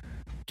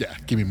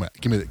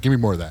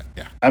more of that.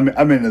 Yeah,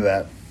 I'm into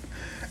that.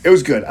 It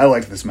was good. I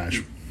liked this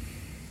match.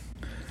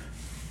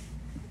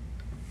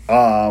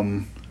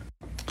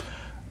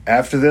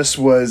 After this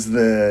was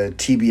the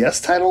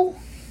TBS title.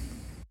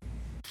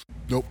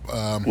 Nope.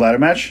 Ladder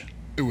match.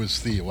 It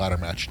was the ladder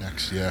match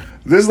next. Yeah.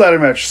 This ladder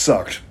match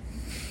sucked.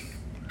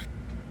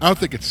 I don't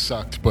think it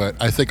sucked, but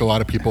I think a lot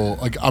of people,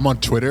 I'm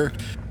on Twitter,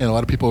 and a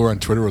lot of people who are on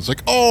Twitter was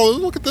like, oh,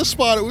 look at this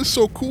spot. It was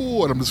so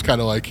cool. And I'm just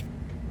kind of like,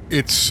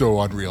 it's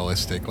so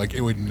unrealistic. It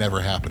would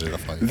never happen in a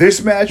fight.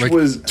 This match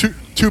was...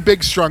 Two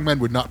big, strong men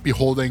would not be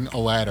holding a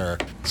ladder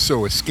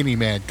so a skinny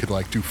man could,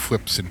 do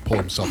flips and pull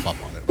himself up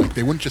on it.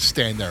 They wouldn't just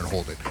stand there and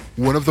hold it.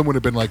 One of them would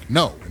have been like,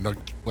 no, and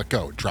let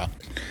go, drop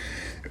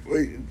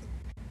it.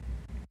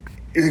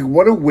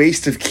 What a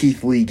waste of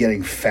Keith Lee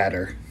getting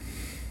fatter.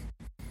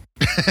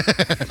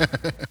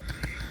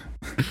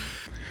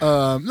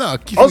 No.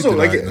 Keith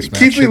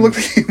Lee looked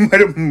like he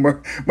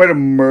might have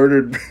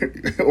murdered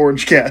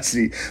Orange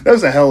Cassidy. That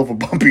was a hell of a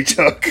bump he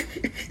took.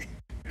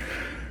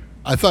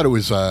 I thought it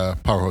was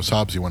Powerhouse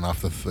Hobbs he went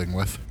off the thing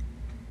with.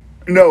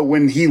 No,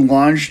 when he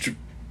launched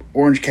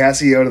Orange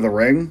Cassidy out of the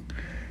ring.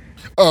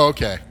 Oh,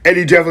 okay. And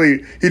he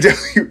definitely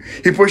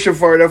pushed him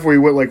far enough where he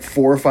went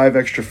 4 or 5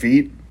 extra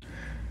feet.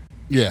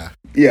 Yeah.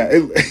 Yeah,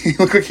 it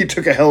looked like he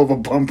took a hell of a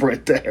bump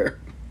right there.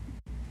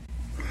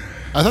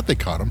 I thought they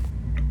caught him.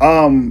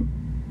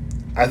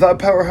 I thought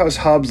Powerhouse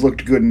Hobbs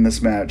looked good in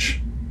this match.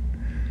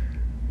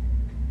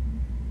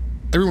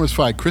 Everyone was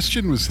fine.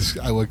 Christian was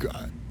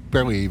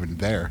barely even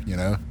there,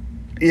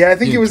 Yeah, I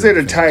think he was there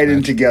to tie it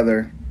in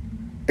together.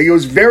 It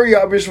was very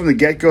obvious from the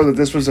get-go that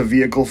this was a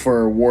vehicle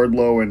for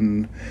Wardlow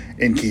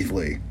and Keith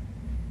Lee.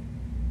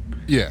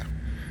 Yeah.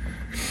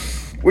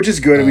 Which is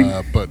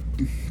good. But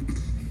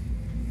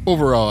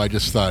overall, I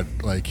just thought,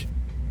 I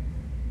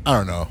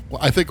don't know.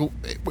 I think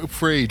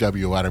for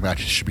AEW, ladder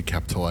matches should be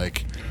kept to,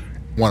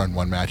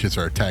 one-on-one matches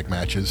or tag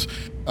matches.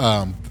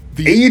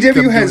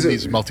 AEW has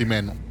these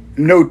multi-man...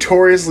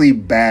 notoriously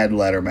bad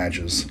ladder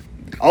matches.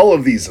 All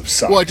of these have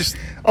sucked. Well,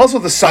 also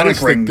the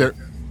Sonic Ring.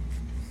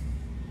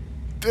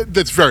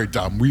 That's very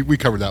dumb. We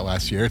covered that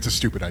last year. It's a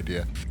stupid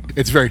idea.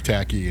 It's very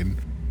tacky and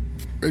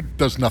it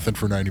does nothing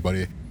for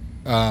anybody.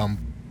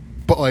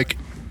 But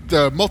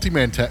the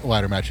multi-man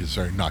ladder matches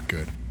are not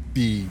good.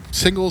 The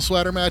singles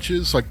ladder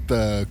matches,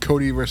 the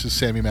Cody versus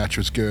Sammy match,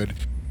 was good.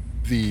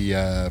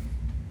 The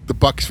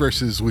Bucks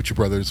versus Lucha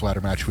Brothers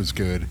ladder match was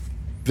good.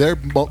 Their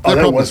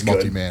problem is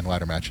multi-man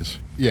ladder matches.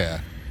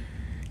 Yeah.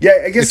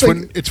 Yeah, I guess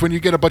it's when you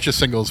get a bunch of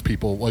singles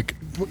people.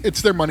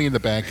 It's their Money in the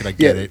Bank, and I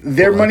get it.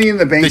 Their Money in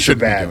the Bank are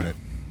bad. Be doing it.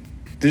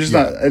 They're just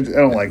not. I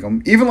don't like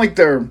them. Even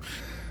their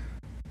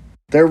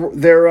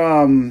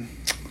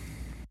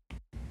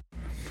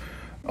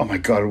oh my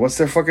god, what's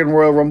their fucking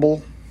Royal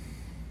Rumble?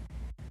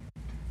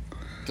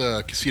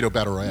 the Casino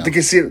Battle Royale?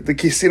 The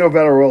Casino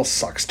Battle Royale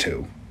sucks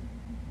too.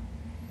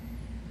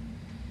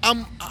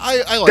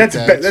 I like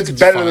that. That's it's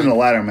better fine. than a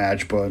ladder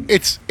match, but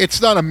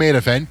It's not a main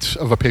event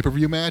of a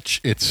pay-per-view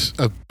match. It's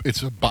a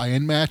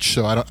buy-in match,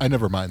 so I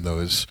never mind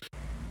those.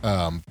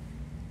 But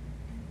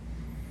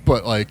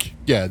like,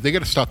 yeah, they got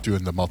to stop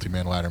doing the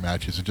multi-man ladder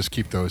matches and just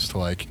keep those to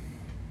like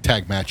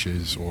tag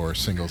matches or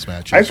singles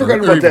matches. I forgot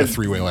or about even that a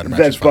three-way ladder match.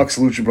 that Bucks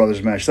Lucha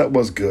Brothers match. That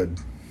was good.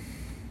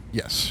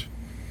 Yes.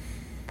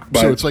 But,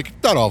 So it's like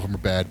not all of them are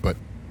bad, but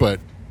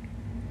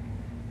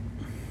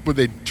when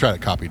they try to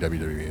copy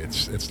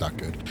WWE, it's not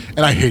good.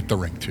 And I hate the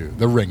ring too.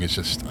 The ring is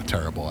just a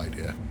terrible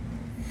idea.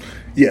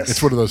 yes,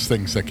 It's one of those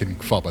things that can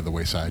fall by the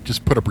wayside.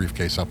 Just put a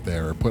briefcase up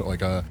there, or put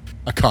like a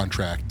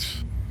contract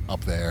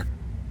up there.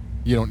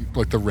 You don't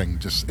like the ring.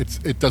 Just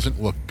it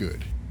doesn't look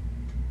good.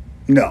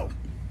 no.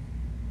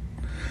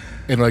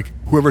 And like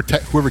whoever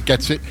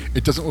gets it,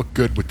 it doesn't look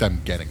good with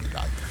them getting it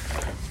either.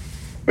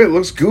 It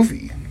looks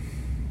goofy.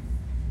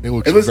 It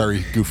looks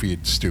very goofy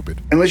and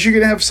stupid. Unless you're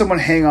gonna have someone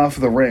hang off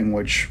the ring,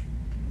 which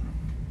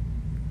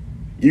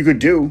you could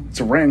do. It's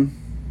a ring.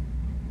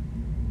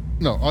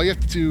 No, all you have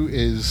to do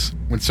is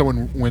when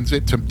someone wins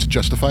it to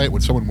justify it.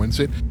 When someone wins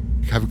it,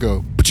 have it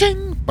go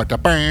pa-ching,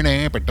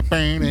 ba-da-ba-na,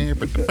 ba-da-ba-na,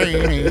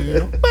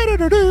 ba-da-ba-na,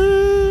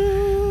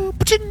 ba-da-da-da,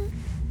 pa-ching.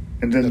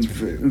 And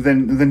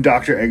then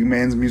Dr.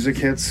 Eggman's music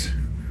hits.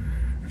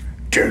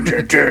 And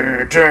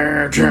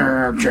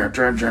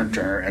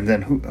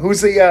then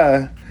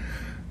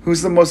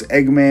who's the most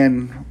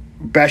Eggman?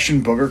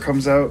 Bastion Booger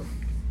comes out.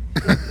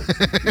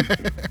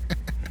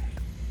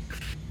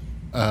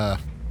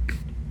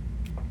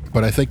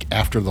 But I think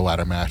after the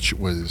ladder match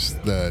was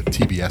the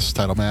TBS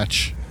title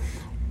match.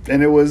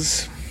 And it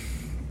was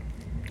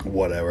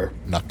whatever.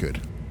 Not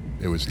good.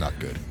 It was not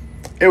good.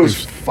 It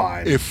was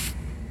fine. If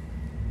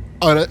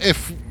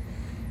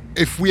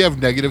we have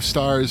negative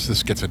stars,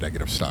 this gets a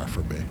negative star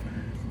for me.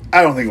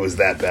 I don't think it was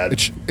that bad.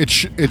 It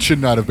should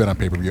not have been on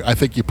pay-per-view. I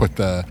think you put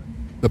the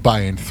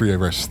buy-in 3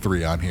 versus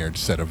 3 on here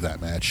instead of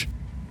that match.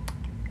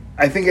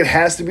 I think it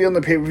has to be on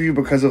the pay-per-view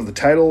because of the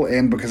title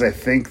and because I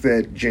think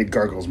that Jade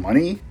gargles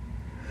money.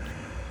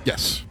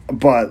 Yes.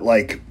 But,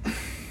 like,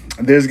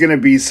 there's going to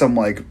be some,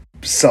 like,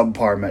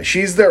 subpar match.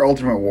 She's their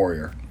Ultimate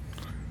Warrior.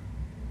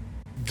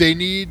 They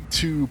need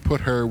to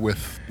put her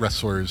with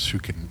wrestlers who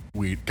can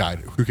lead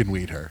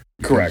her.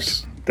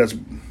 Correct.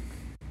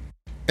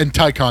 And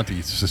Ty Conti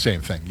is the same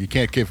thing. You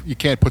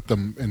can't put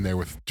them in there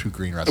with 2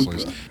 green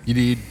wrestlers.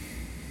 You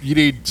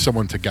need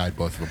someone to guide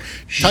both of them.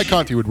 Ty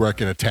Conti would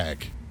work in a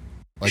tag.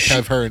 Like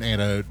have her and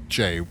Anna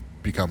Jay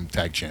become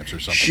tag champs or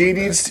something. She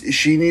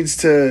needs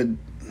to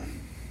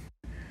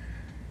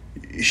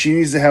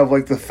have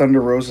like the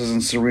Thunder Roses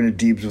and Serena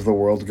Deebs of the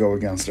world go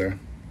against her.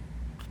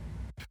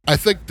 I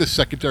think the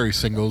secondary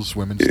singles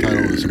women's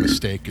title is a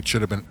mistake. It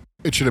should have been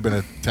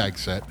a tag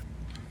set.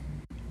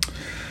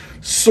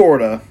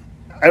 Sorta.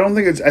 I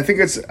think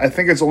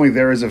it's only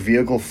there as a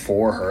vehicle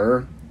for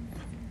her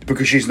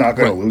because she's not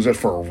going to lose it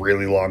for a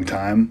really long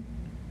time.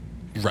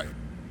 Right.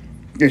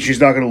 And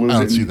she's not going to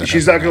lose it.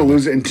 She's not going to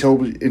lose it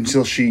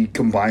until she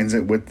combines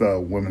it with the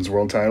women's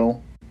world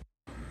title.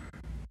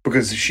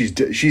 Because she's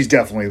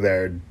definitely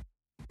there.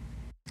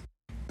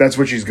 That's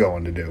what she's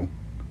going to do.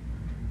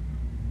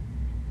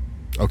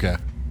 Okay.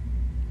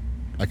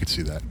 I could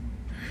see that.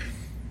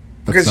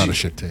 That's because not a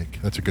shit take.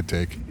 That's a good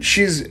take.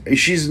 She's like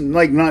she's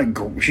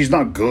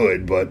not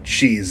good, but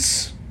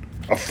she's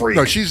a freak.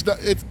 No, she's not.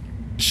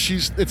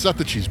 It's not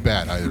that she's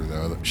bad either,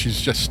 though.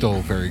 She's just still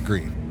very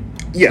green.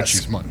 Yes, but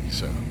she's money,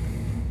 so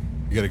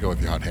you got to go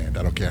with the hot hand.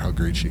 I don't care how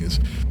green she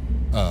is.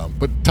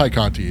 But Ty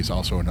Conti is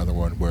also another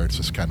one where it's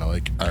just kind of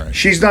like, all right,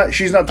 she's not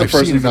the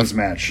person for this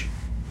match.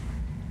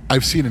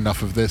 I've seen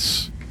enough of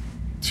this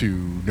to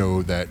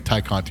know that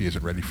Ty Conti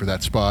isn't ready for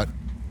that spot.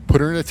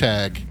 Put her in a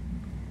tag.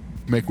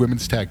 Make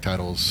women's tag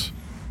titles.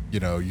 You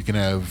know, you can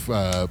have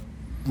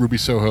Ruby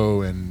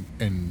Soho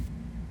and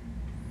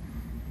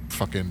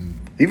fucking.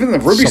 Even the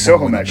Ruby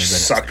Soho match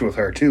sucked with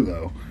her too,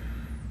 though.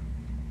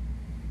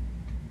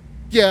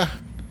 Yeah,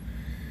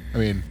 I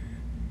mean,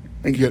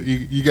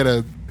 you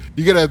gotta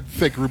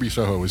think Ruby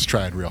Soho was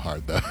trying real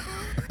hard though.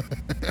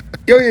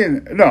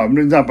 No,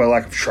 not by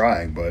lack of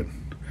trying, but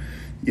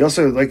you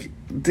also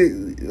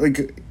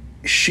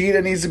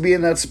Sheeta needs to be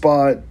in that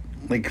spot.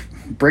 Like,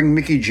 bring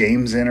Mickie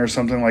James in or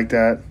something like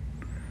that.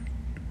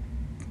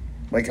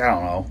 Like, I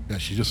don't know. Yeah,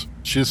 she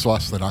just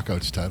lost the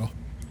Knockouts title.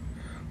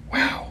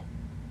 Wow.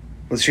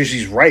 Let's say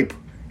she's ripe.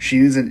 She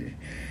needs a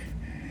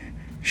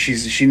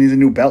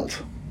new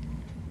belt.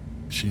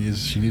 She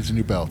needs a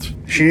new belt.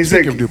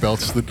 Speaking of new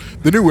belts,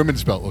 the new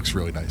women's belt looks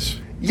really nice.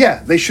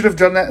 Yeah, they should have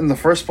done that in the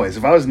first place.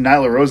 If I was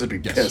Nyla Rose, I'd be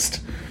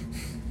pissed.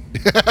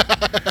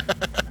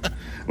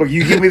 Look,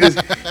 you give me this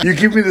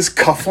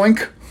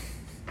cufflink.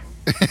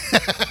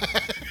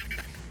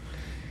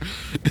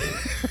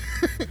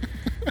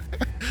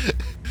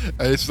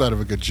 It's not a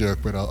good joke,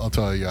 but I'll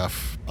tell you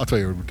off. I'll tell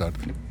you when we're done.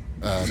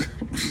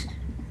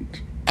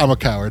 I'm a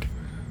coward.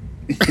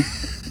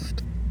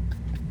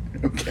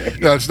 Okay.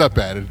 No, it's not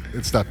bad.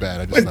 It's not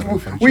bad. I just thought it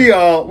was funny.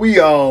 We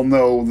all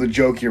know the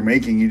joke you're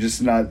making. You're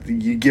just not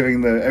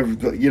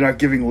you're not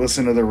giving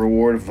listener the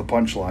reward of the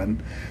punchline.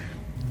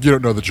 You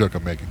don't know the joke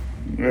I'm making.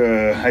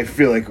 I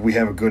feel like we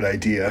have a good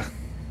idea.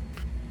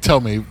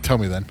 Tell me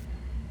then.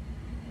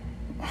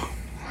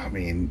 I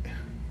mean,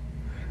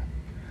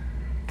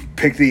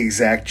 pick the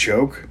exact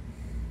joke.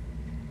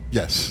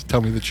 Yes,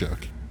 tell me the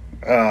joke.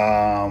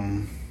 I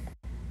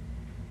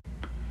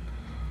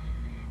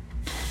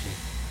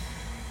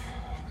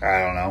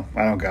don't know.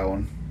 I don't got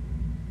one.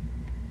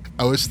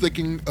 I was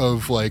thinking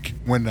of like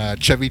when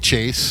Chevy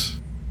Chase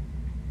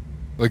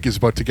like is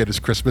about to get his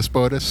Christmas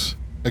bonus.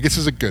 I guess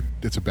it's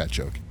a bad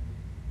joke.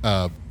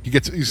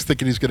 He's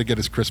thinking he's going to get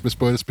his Christmas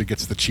bonus, but he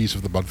gets the Cheese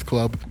of the Month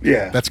Club.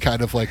 Yeah. That's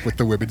kind of like with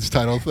the women's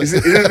title thing.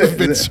 Isn't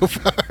been so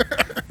far.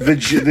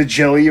 the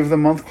Jelly of the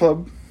Month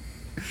Club?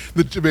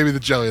 Maybe the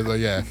jelly, though,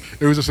 yeah.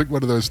 It was just like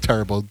one of those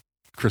terrible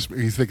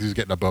Christmas. He thinks he's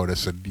getting a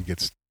bonus and he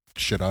gets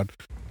shit on.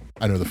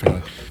 I know the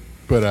feeling.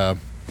 But,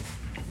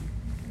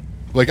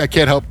 like, I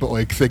can't help but,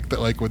 like, think that,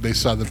 like, when they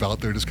saw the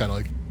belt, they're just kind of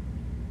like,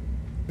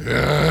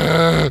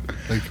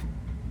 like,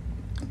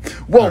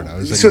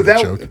 well, so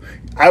that joke?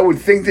 I would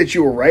think that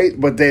you were right,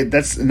 but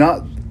that's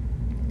not.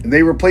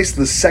 They replaced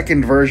the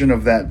second version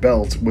of that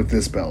belt with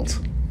this belt.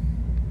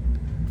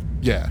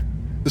 Yeah,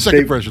 the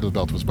second version of the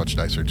belt was much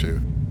nicer too.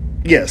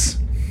 Yes,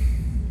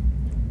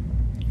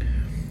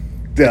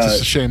 it's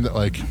just a shame that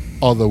like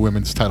all the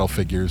women's title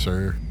figures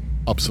are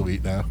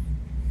obsolete now.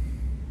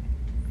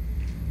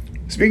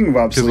 Speaking of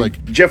obsolete,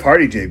 like, Jeff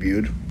Hardy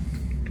debuted.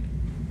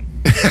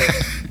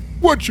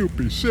 Would you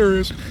be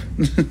serious?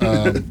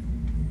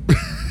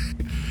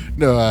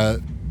 No,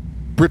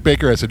 Britt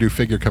Baker has a new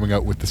figure coming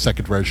out with the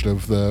second version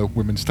of the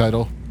women's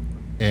title,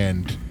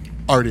 and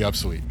already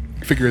obsolete.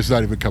 Figure has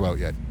not even come out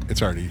yet.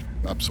 It's already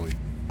obsolete.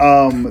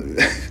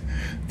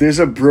 There's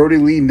a Brody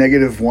Lee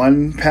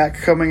 -1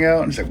 pack coming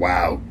out, and it's like,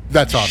 wow,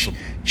 that's awesome.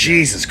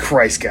 Jesus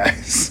Christ,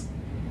 guys!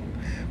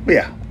 But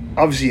yeah,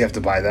 obviously you have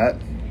to buy that.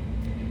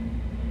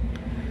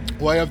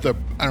 Well, I have the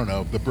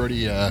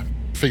Brody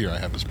figure I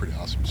have is pretty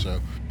awesome.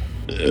 So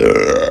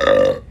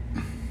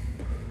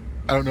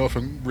I don't know if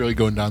I'm really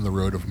going down the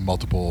road of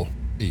multiple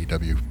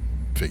AEW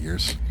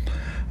figures.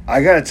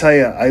 I gotta tell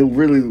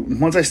you,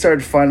 once I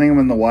started finding them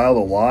in the wild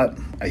a lot,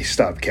 I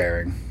stopped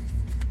caring.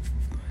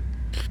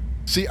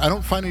 See, I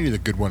don't find any of the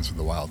good ones in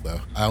the wild,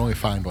 though. I only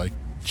find, like,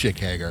 Jake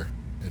Hager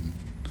and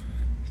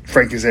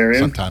Frank Kazarian.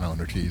 Santana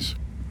and Ortiz.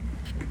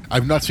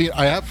 I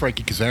have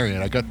Frankie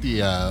Kazarian. I got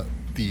the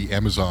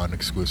Amazon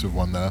exclusive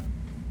one, though.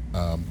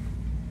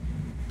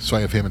 So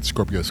I have him and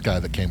Scorpio Sky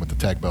that came with the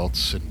tag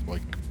belts and,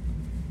 like,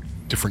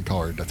 different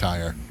colored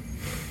attire.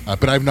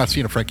 But I've not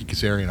seen a Frankie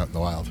Kazarian out in the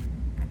wild.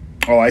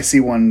 Oh, I see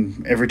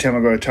one every time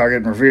I go to Target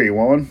and Revere. You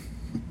want one?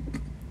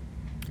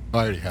 I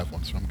already have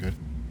one, so I'm good.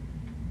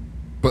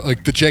 But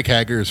like the Jake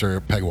Haggers are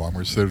peg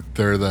warmers. They're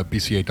the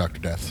BCA Dr.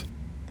 Death.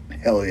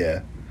 Hell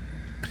yeah!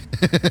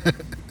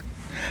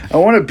 I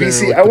want a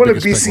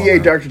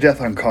BCA Dr. Death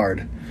on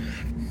card.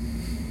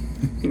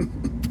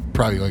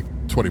 Probably like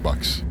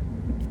 $20.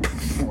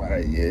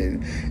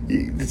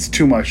 It's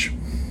too much.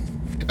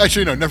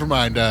 Actually, no. Never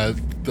mind. The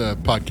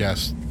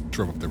podcast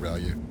drove up the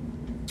value.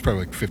 It's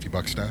probably like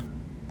 $50 now.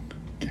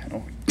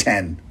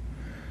 10.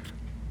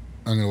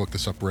 I'm gonna look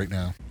this up right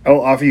now.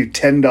 I'll offer you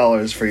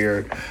 $10 for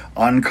your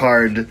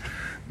on-card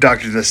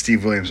Dr. Death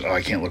Steve Williams. Oh,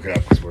 I can't look it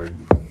up because we're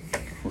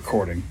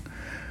recording.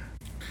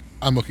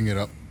 I'm looking it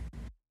up.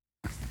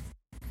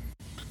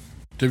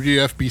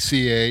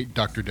 WFBCA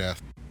Dr.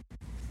 Death.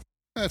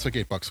 That's like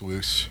 $8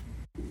 loose.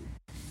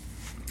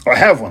 Oh, I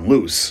have one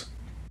loose.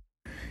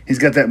 He's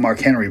got that Mark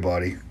Henry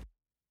body.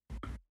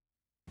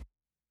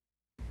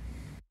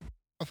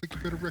 I think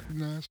you're gonna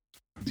recognize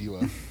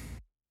Zila.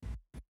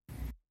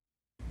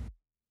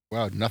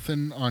 Wow,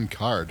 nothing on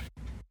card.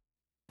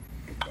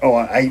 Oh,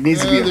 I need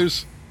to be.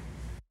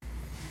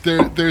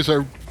 There's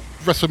a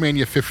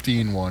WrestleMania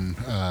 15 one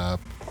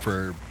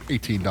for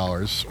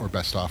 $18 or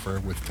best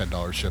offer with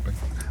 $10 shipping.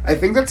 I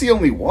think that's the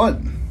only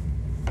one.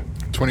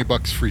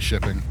 $20 free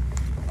shipping.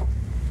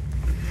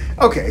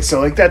 Okay, so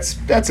like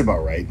that's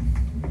about right.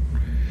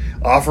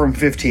 Offer him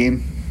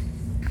 15.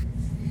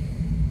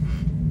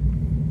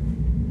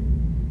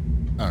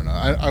 I don't know.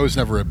 I was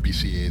never a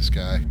BCA's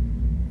guy.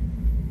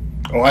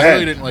 Oh, I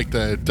really didn't like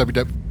the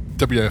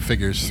WWF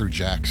figures through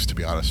Jax, to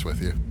be honest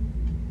with you.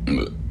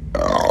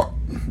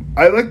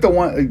 I like the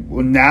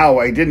one now.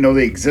 I didn't know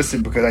they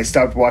existed because I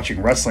stopped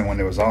watching wrestling when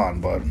it was on.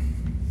 But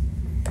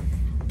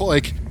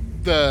like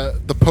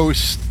the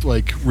post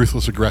like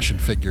Ruthless Aggression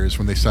figures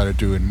when they started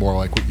doing more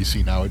like what you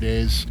see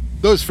nowadays,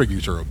 those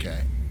figures are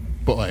okay.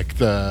 But like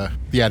the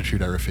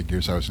Attitude Era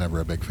figures, I was never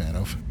a big fan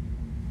of.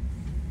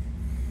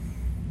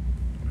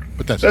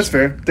 But that's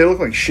fair. They look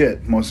like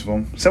shit, most of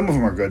them. Some of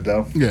them are good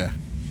though. Yeah,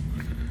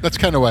 that's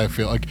kind of why I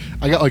feel like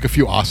I got like a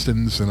few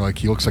Austins and like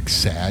he looks like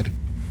sad.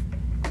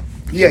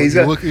 Yeah, he's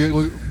got like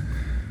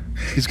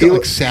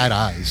sad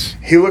eyes.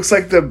 He looks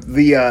like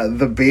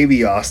the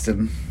baby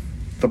Austin,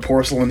 the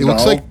porcelain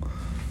doll.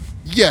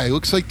 Yeah, it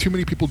looks like too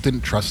many people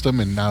didn't trust him,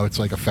 and now it's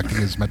like affecting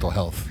his mental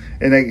health.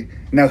 And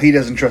now he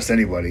doesn't trust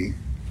anybody.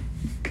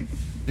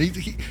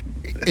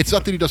 It's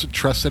not that he doesn't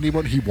trust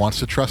anyone. He wants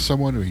to trust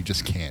someone, or he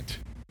just can't.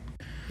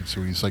 And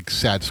so he's like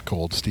sad,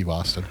 cold Steve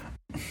Austin.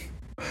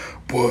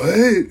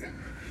 What?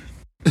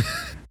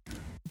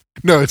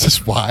 No, it's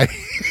just why.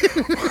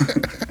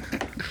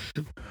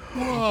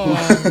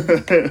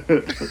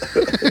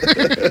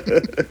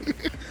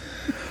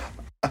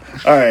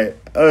 All right.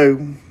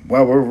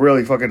 Wow, we're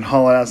really fucking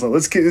hauling ass.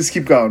 Let's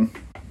keep going.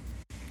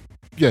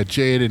 Yeah,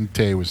 Jade and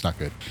Tay was not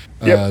good.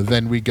 Yep.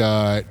 Then we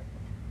got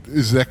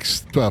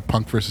next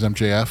Punk versus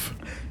MJF.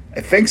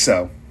 I think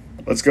so.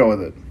 Let's go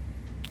with it.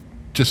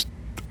 Just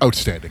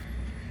outstanding.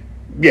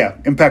 Yeah,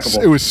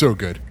 impeccable. It was so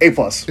good. A+.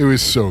 It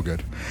was so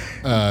good.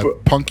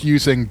 Punk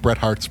using Bret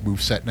Hart's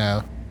moveset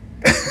now.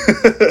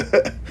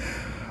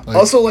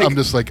 Also, like, I'm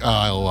just like,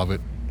 I love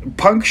it.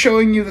 Punk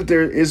showing you that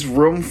there is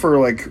room for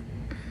like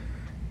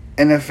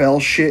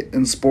NFL shit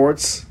in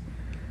sports.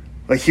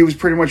 Like, he was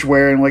pretty much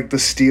wearing like the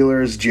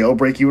Steelers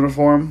jailbreak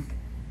uniform.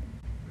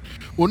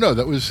 Well, no,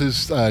 that was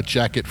his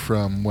jacket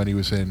from when he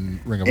was in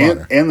Ring of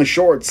Honor. And the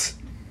shorts.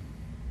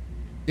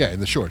 Yeah,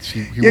 in the shorts.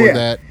 He wore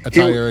that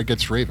attire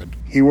against Raven.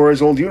 He wore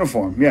his old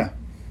uniform, yeah.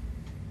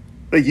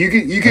 Like, you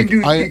can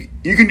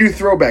do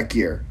throwback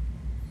gear.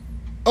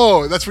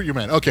 Oh, that's what you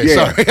meant. Okay,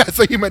 sorry. I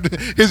thought you meant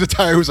his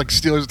attire was like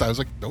Steelers attire. I was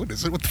like, no, it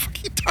isn't. What the fuck are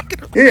you talking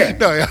about? Yeah.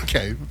 No,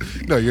 okay.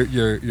 No,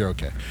 you're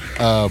okay.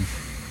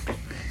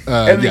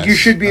 And yes, you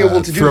should be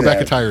able to do throwback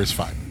that. attire is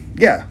fine.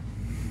 Yeah.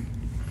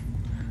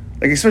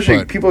 Like,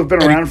 especially people who've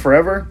been around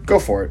forever, go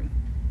for it.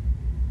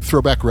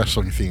 Throwback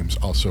wrestling themes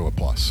also a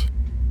plus.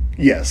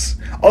 Yes.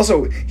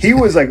 Also, he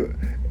was like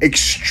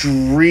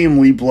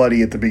extremely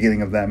bloody at the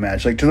beginning of that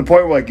match, like to the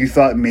point where like you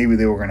thought maybe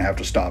they were going to have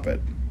to stop it.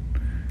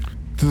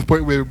 To the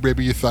point where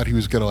maybe you thought he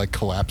was going to like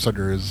collapse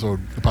under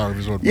the power of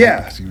his own yeah.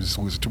 weight because he was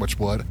losing too much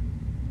blood.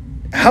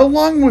 How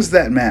long was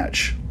that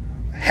match?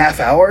 Half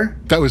hour?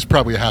 That was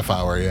probably a half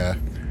hour, yeah.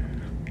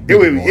 It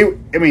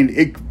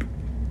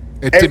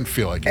didn't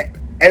feel like it.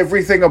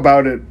 Everything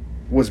about it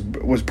was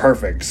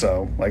perfect,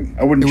 so like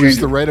I wouldn't change it. It was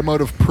the right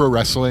amount of pro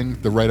wrestling,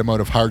 the right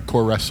amount of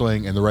hardcore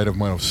wrestling, and the right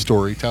amount of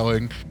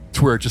storytelling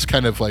to where it just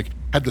kind of like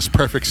had this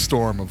perfect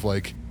storm of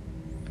like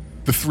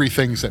the three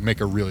things that make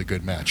a really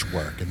good match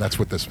work, and that's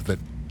what that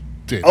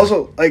did.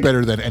 Also, like,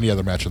 better than any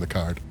other match on the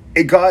card.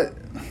 It got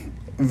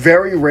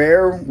very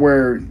rare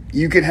where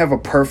you can have a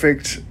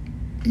perfect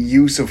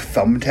use of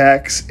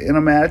thumbtacks in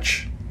a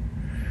match.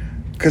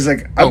 Because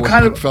like I'm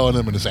kind of fell on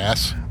him in his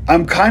ass.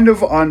 I'm kind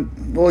of on.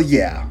 Well,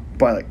 yeah,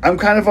 but like I'm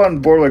kind of on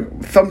board. Like,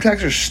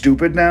 thumbtacks are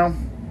stupid now.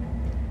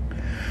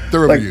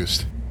 They're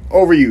overused.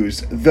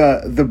 Overused.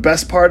 The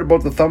best part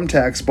about the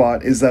thumbtack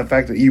spot is the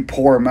fact that you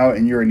pour them out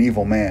and you're an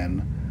evil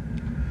man.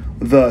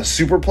 The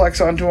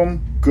superplex onto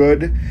him,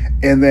 good,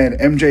 and then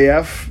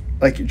MJF,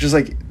 like just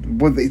like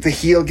with the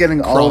heel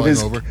getting all of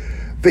his,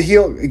 the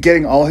heel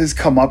getting all his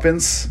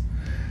comeuppance,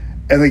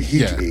 and like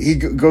he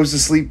goes to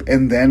sleep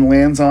and then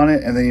lands on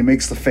it, and then he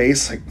makes the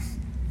face like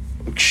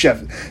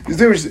chef.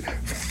 There was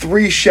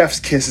 3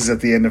 chef's kisses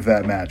at the end of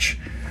that match.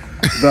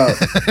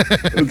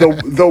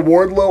 The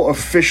Wardlow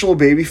official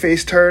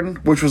babyface turn,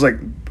 which was like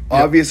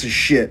obvious as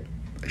shit.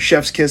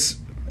 Chef's kiss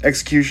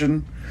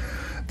execution.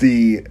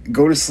 The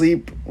go to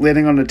sleep,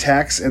 landing on the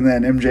tax, and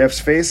then MJF's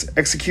face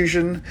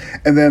execution,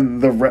 and then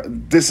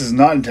this is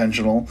not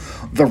intentional.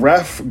 The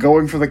ref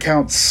going for the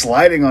count,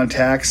 sliding on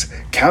tax,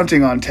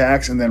 counting on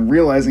tax, and then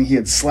realizing he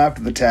had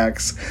slapped the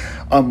tax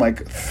on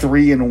like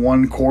 3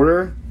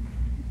 1/4.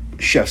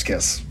 Chef's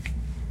kiss.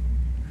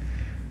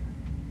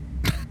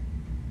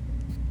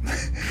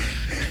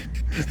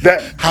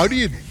 How do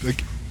you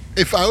like?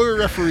 If I were a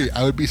referee,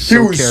 I would be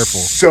so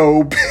careful.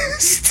 So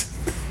pissed.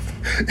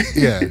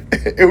 Yeah,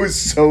 it was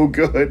so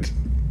good.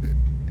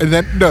 And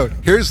then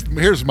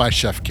here's my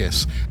chef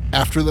kiss.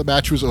 After the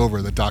match was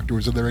over, the doctor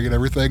was in the ring and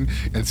everything,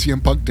 and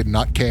CM Punk did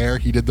not care.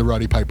 He did the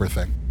Roddy Piper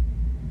thing.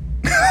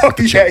 Oh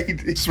yeah, he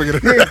did. Swinging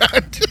it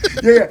around.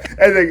 Yeah,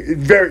 I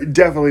think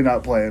definitely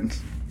not planned.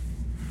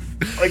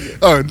 Like,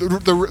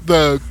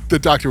 the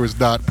doctor was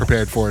not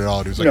prepared for it at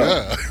all. He was like,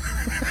 no.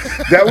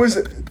 That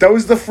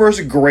was the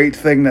first great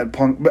thing that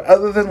Punk, but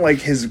other than like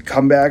his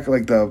comeback,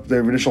 like the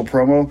initial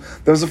promo,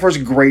 that was the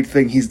first great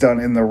thing he's done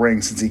in the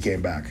ring since he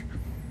came back.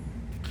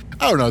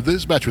 I don't know.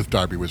 This match with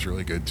Darby was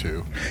really good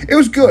too. It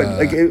was good.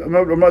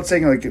 I'm not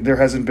saying like there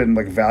hasn't been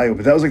like value,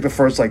 but that was like the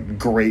first like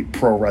great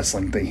pro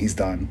wrestling thing he's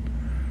done.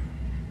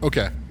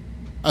 Okay,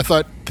 I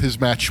thought his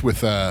match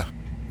with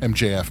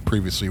MJF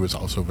previously was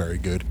also very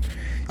good.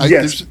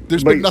 Yes,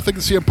 there's been nothing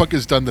that CM Punk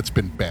has done that's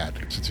been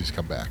bad since he's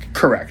come back.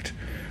 Correct.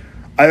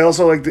 I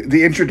also like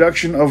the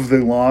introduction of the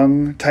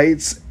long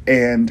tights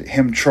and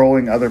him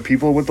trolling other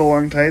people with the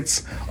long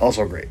tights.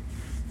 Also great.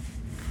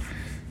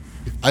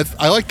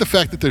 I like the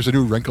fact that there's a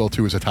new wrinkle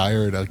to his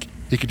attire. And like,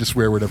 he can just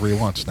wear whatever he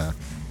wants now.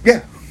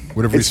 Yeah.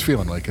 Whatever he's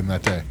feeling like in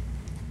that day.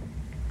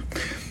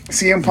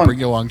 CM Punk. You bring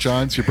your long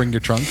johns, you bring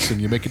your trunks, and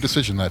you make a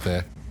decision that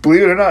day.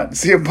 Believe it or not,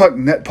 CM Punk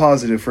net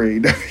positive for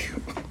AEW.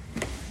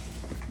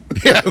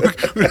 Yeah,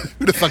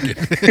 who'd have thunk it?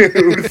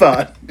 Who'd have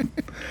thought?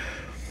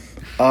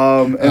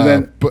 And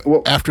then, but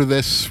after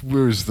this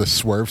was the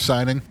Swerve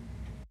signing.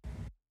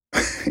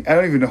 I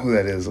don't even know who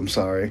that is. I'm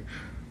sorry.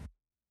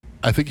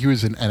 I think he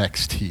was in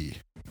NXT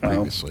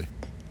previously.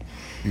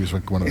 He was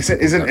like one of the.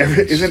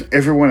 Isn't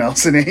everyone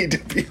else in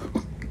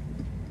AEW?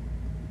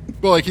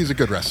 Well, like he's a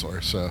good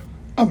wrestler, so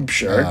I'm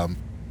sure.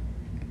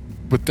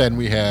 But then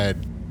we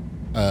had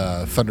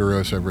Thunder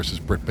Rosa versus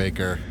Britt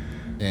Baker,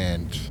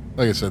 and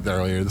like I said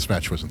earlier, this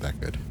match wasn't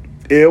that good.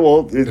 Yeah,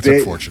 well, it's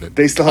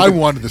unfortunate. I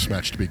wanted this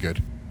match to be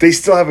good. They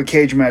still have a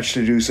cage match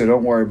to do, so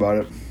don't worry about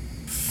it.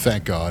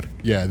 Thank God.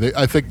 Yeah,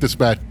 I think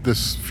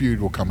this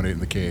feud will culminate in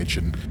the cage,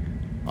 and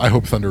I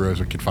hope Thunder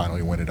Rosa can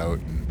finally win it out.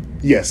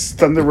 Yes,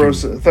 Thunder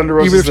Rosa is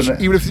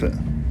the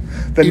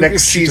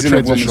next season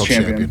of Women's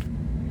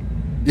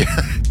Champion. Yeah,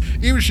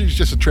 even if she's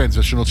just a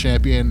transitional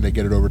champion, they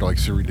get it over to like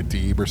Serena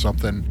Deeb or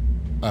something.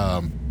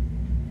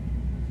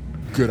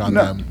 Good on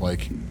them.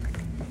 Like,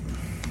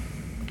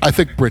 I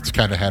think Britt's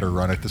kind of had her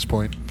run at this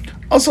point.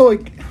 Also,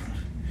 like,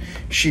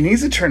 she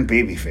needs to turn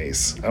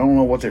babyface. I don't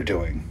know what they're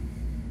doing.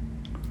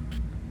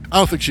 I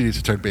don't think she needs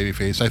to turn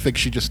babyface. I think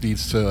she just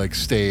needs to like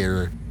stay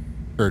her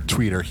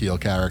tweet her heel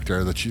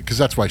character because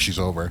that's why she's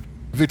over.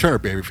 If they turn her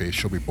babyface,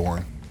 she'll be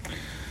boring.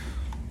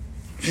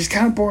 She's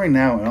kind of boring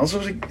now, and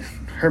also like,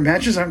 her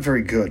matches aren't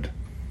very good.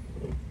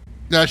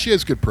 Nah, she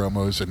has good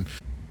promos, and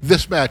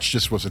this match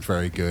just wasn't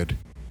very good.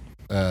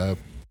 I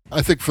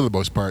think for the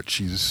most part,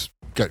 she's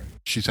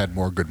had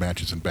more good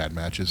matches than bad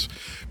matches.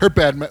 Her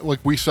like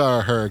we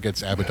saw her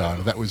against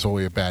Abaddon. That was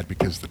only a bad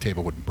because the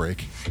table wouldn't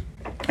break.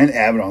 And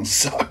Abaddon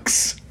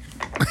sucks.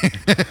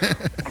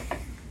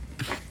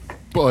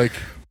 But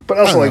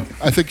also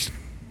I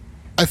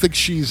think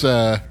she's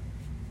I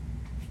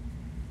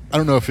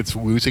don't know if it's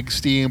losing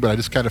steam, but I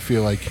just kind of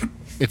feel like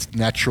it's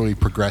naturally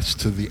progressed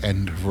to the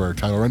end of her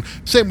title run.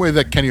 Same way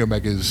that Kenny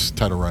Omega's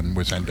title run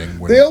was ending.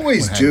 They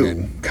always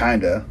do,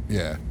 kinda.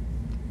 Yeah.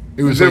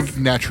 It was like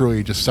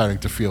naturally just starting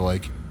to feel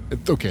like,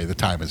 okay, the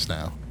time is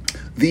now.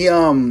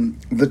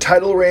 The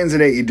title reigns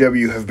at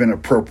AEW have been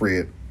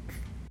appropriate.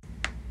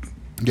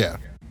 Yeah.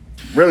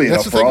 Really,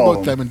 that's the thing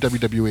about them in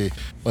WWE.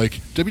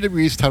 Like,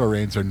 WWE's title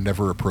reigns are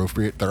never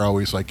appropriate. They're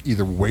always like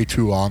either way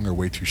too long or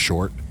way too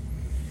short.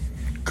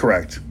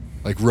 Correct.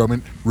 Like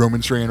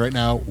Roman's reign right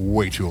now,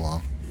 way too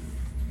long.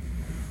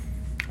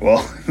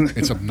 Well,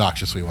 it's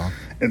obnoxiously long.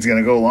 It's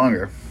gonna go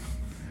longer.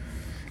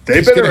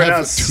 They better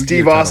announce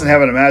Steve Austin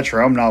having a match,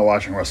 or I'm not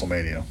watching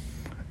WrestleMania.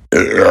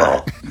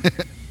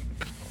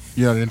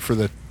 You're not in for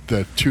the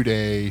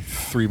 2-day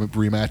 3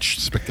 rematch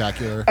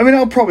spectacular? I mean,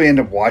 I'll probably end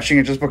up watching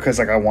it just because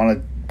like I want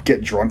to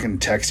get drunk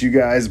and text you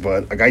guys,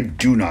 but like I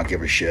do not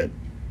give a shit.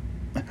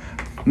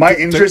 My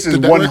interest is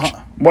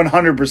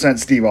 100%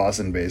 Steve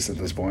Austin based at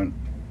this point.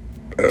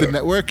 The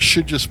network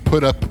should just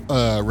put up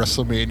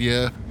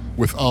WrestleMania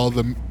with all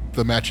the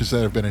matches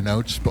that have been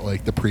announced, but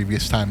like the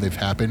previous time they've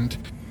happened,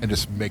 and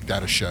just make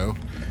that a show.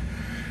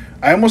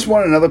 I almost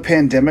want another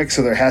pandemic,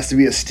 so there has to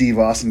be a Steve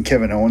Austin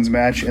Kevin Owens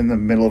match in the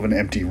middle of an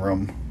empty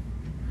room.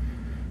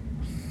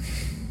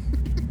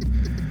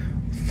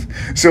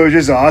 So it's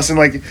just Austin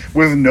like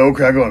with no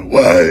crowd going,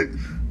 "What?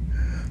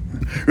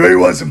 Really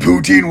want some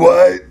poutine?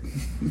 What?"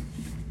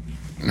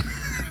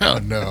 Oh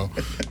no,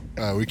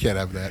 we can't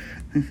have that.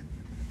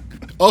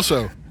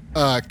 Also,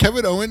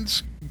 Kevin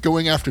Owens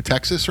going after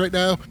Texas right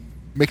now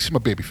makes him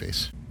a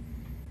babyface.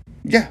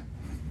 Yeah.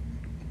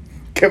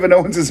 Kevin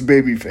Owens is a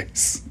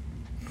babyface.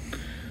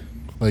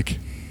 Like,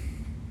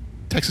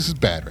 Texas is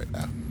bad right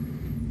now.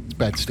 It's a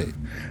bad state.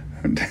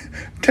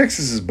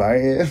 Texas is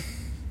bad.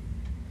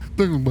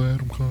 They're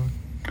bad, I'm calling.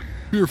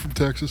 You're from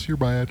Texas, you're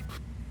bad.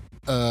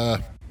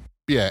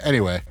 Yeah,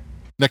 anyway.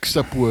 Next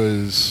up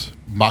was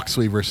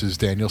Moxley versus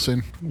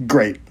Danielson.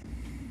 Great.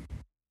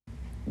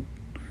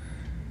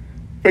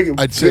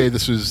 I'd say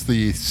this was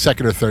the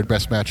second or third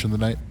best match of the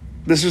night.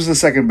 This was the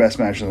second best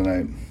match of the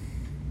night.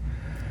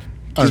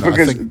 I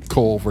think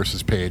Cole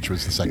versus Page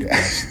was the second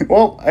best.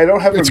 Well, I don't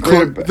have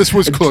this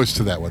was close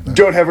to that one, though.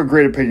 Don't have a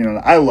great opinion on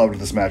it. I loved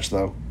this match,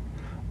 though.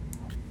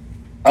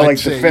 I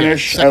liked the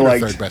finish. Yeah, second or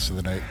third best of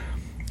the night.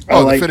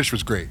 The finish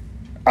was great.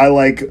 I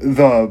like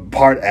the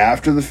part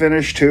after the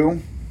finish,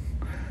 too.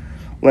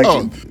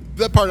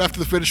 That part after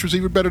the finish was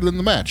even better than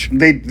the match.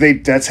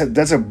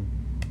 That's a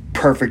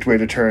perfect way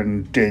to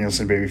turn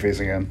Danielson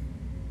babyface again.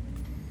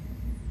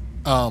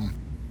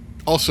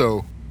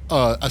 Also,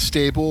 a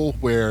stable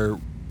where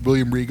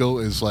William Regal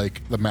is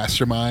like the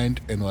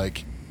mastermind and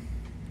like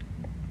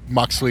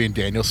Moxley and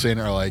Danielson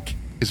are like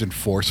his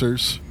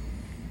enforcers.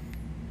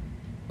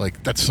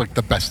 Like, that's like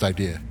the best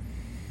idea.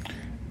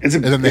 And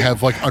then they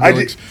have like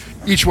underlings.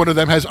 Each one of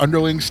them has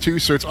underlings too,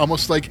 so it's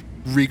almost like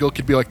Regal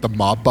could be like the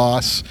mob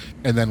boss,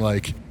 and then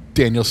like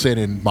Danielson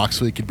and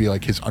Moxley could be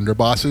like his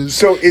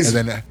underbosses.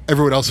 And then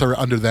everyone else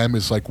under them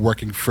is like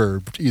working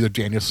for either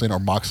Danielson or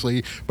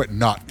Moxley, but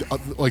not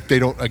like they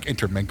don't like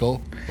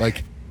intermingle.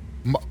 Like,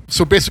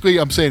 so basically,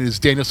 I'm saying is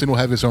Danielson will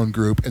have his own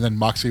group, and then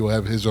Moxley will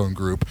have his own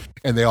group,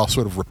 and they all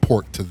sort of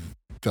report to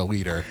the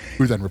leader,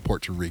 who then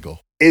report to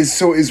Regal.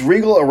 Is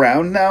Regal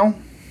around now?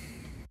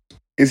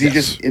 Is he Yes.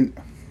 just in?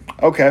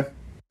 Okay,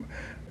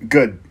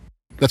 good.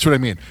 That's what I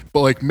mean.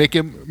 But like make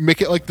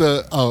it like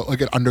the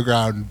like an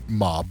underground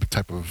mob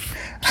type of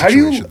How do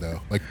you- situation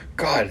though. Like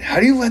God, how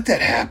do you let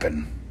that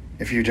happen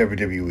if you're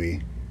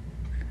WWE?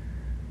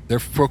 their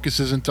focus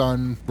isn't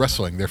on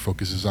wrestling. Their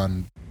focus is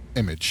on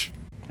image.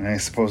 I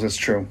suppose that's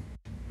true.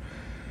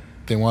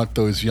 They want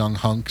those young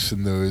hunks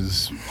and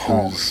those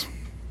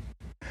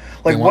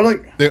Like they what?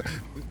 want, Like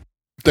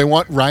they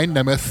want Ryan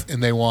Nemeth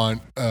and they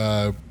want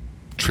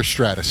Trish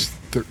Stratus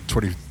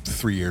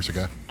 23 years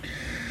ago.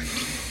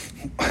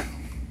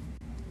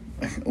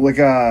 like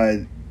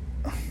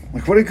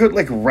what a good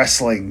like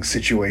wrestling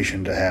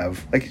situation to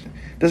have. Like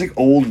does like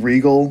old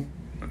Regal.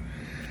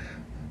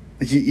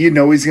 Like you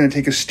know he's gonna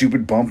take a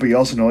stupid bump, but you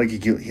also know like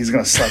he's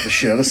gonna slap the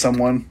shit out of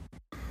someone.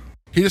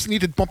 He doesn't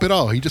need to bump at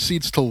all. He just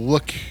needs to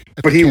look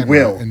at But the he camera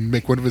will. and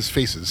make one of his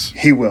faces.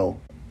 He will.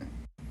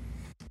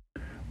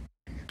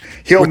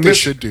 He'll What they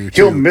should do,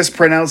 He'll too.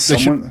 mispronounce They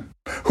someone.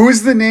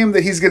 Who's the name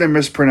that he's gonna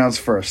mispronounce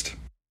first?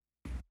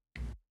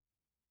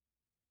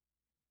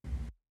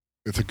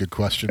 It's a good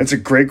question. That's a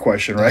great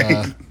question,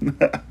 right?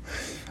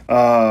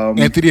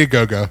 Anthony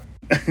Ogogo.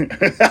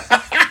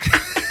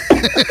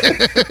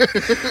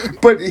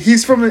 But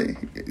he's from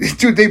the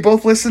dude. They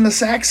both listen to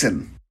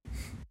Saxon.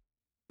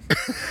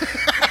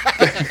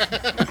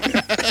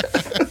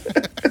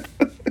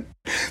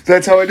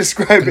 That's how I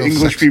describe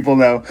English people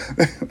now.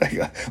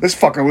 Like, this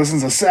fucker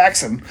listens to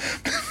Saxon.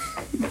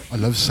 I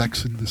love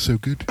Saxon. They're so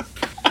good.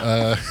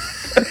 They're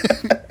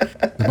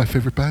my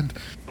favorite band.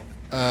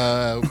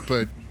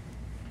 But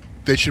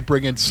they should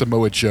bring in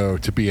Samoa Joe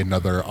to be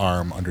another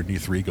arm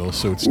underneath Regal.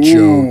 So it's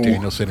Joe, Ooh.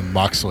 Danielson, and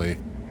Moxley.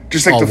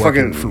 Just like all the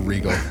working fucking for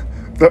Regal.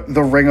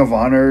 the Ring of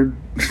Honor.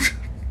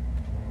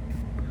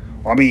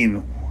 I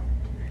mean,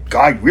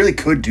 God, you really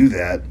could do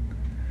that.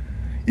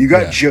 You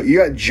got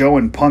Joe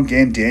and Punk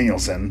and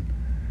Danielson.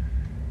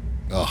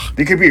 Ugh.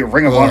 They could be a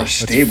Ring of Honor That's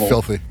stable.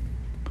 filthy.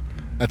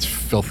 That's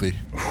filthy.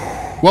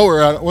 Well,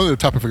 we're on the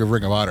topic of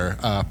Ring of Honor.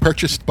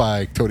 Purchased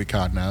by Tony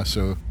Khan now,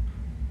 so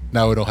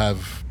now it'll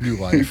have new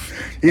life.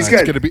 He's it's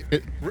got- gonna be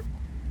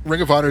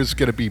Ring of Honor is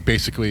going to be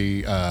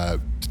basically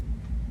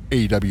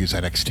AEW's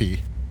NXT.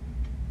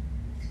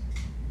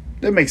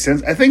 That makes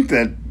sense. I think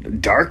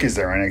that Dark is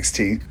their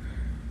NXT.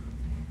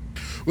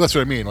 Well, that's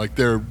what I mean. Like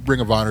their Ring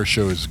of Honor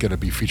show is going to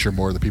be feature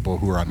more of the people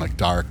who are on like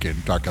Dark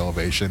and Dark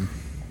Elevation,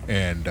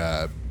 and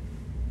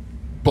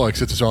but like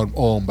since it's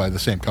owned by the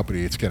same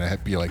company, it's going to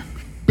be like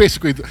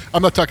basically.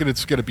 I'm not talking.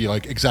 It's going to be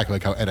like exactly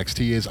like how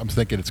NXT is. I'm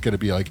thinking it's going to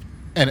be like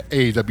an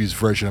AEW's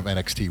version of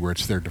NXT, where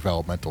it's their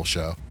developmental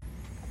show.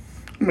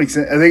 Makes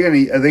sense. Are they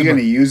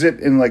gonna use it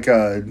in like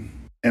a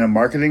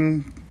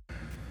marketing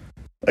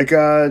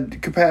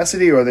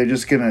capacity, or are they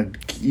just gonna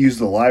use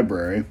the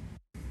library?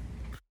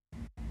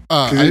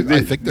 I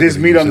think there's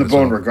they're meat gonna on the use it as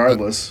bone well.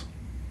 regardless.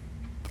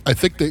 I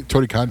think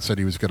Tony Khan said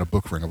he was going to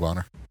book Ring of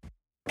Honor.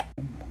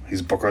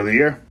 He's Booker of the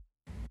Year.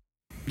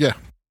 Yeah.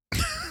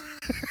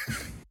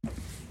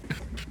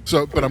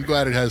 So, but I'm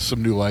glad it has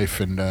some new life,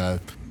 and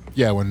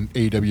yeah, when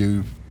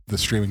AEW the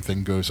streaming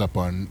thing goes up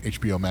on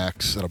HBO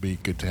Max, that'll be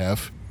good to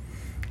have.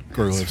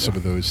 Go relive some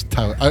of those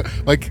Tyler.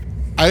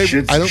 I'm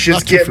Shit's not too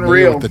getting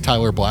familiar real. with the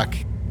Tyler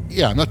Black.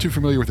 Yeah, I'm not too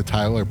familiar with the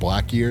Tyler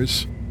Black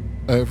years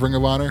of Ring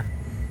of Honor,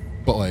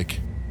 but like,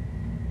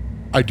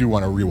 I do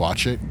want to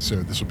rewatch it, so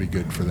this will be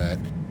good for that.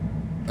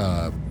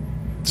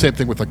 Same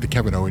thing with like the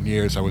Kevin Owen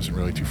years. I wasn't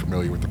really too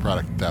familiar with the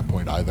product at that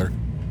point either.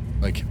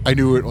 Like I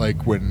knew it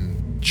like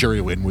when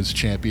Jerry Lynn was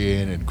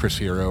champion and Chris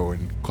Hero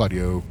and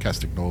Claudio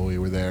Castagnoli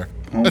were there.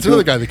 That's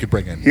another guy they could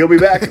bring in. He'll be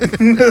back. I but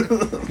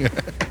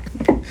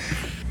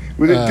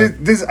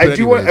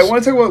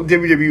want to talk about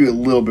WWE a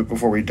little bit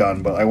before we're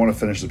done, but I want to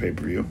finish the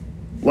pay-per-view.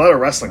 A lot of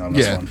wrestling on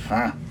this Yeah. one.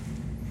 Huh?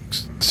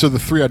 So the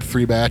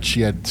 3-on-3 match,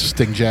 you had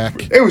Sting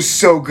Jack. It was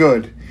so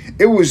good.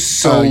 It was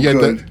so you had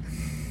good.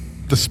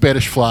 the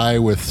Spanish Fly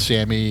with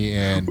Sammy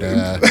and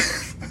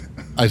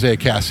Isaiah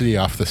Cassidy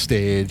off the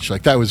stage.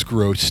 Like that was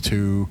gross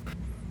too.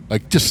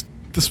 Like just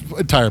this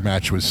entire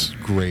match was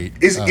great.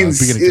 Beginning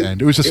to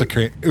end. It was just a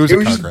car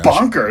just crash.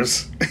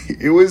 bonkers.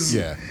 It was.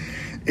 Yeah.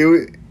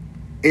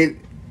 It.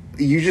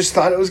 You just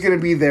thought it was going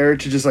to be there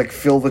to just like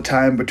fill the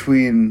time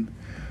between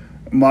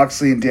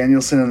Moxley and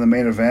Danielson in the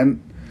main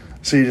event.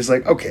 So you're just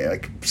like, okay,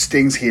 like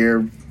Sting's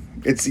here.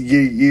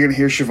 You're gonna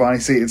hear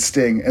Shivani say it's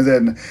Sting, and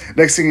then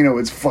next thing you know,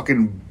 it's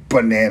fucking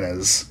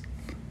bananas.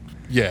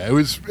 Yeah, it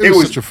was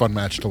such a fun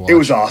match to watch. It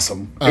was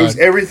awesome. It was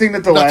everything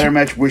that the ladder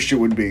match wished it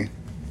would be.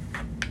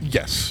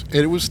 Yes, and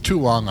it was too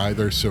long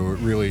either, so it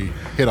really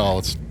hit all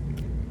its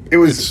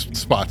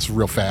spots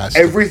real fast.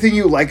 Everything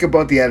you like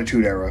about the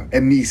Attitude Era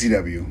and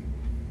ECW.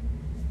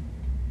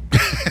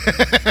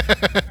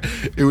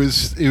 It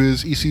was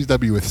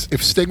ECW with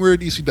if Sting were in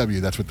ECW,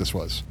 that's what this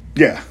was.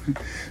 Yeah,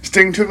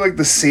 Sting took like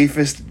the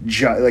safest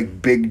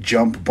big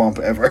jump bump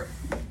ever.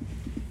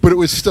 But it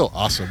was still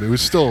awesome. It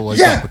was still like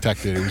Yeah.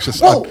 protected. It was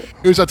just Well-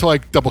 it was until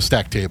like double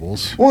stack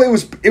tables. Well,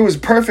 it was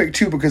perfect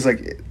too because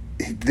like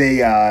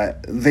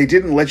they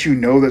didn't let you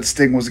know that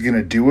Sting was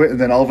gonna do it, and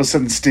then all of a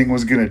sudden Sting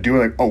was gonna do it.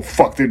 Like, oh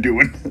fuck, they're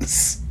doing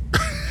this.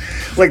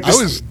 Like I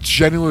was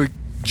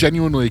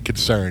genuinely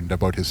concerned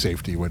about his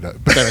safety but then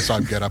I saw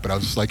him get up and I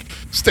was just like,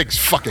 this thing's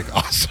fucking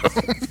awesome.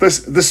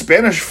 the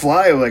Spanish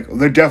Fly, like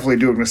they're definitely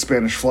doing the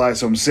Spanish Fly,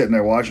 so I'm sitting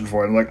there watching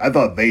for it. And, like I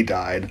thought they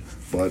died,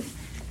 but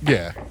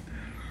yeah,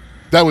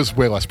 that was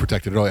way less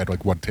protected. It only had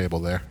like one table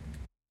there.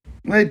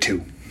 they had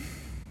two.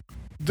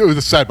 It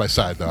was side by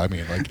side though. I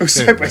mean, like It was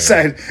side by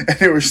side, and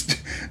there was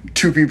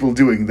two people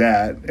doing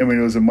that. I mean,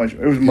 it was much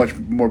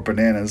more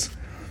bananas.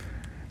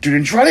 Dude,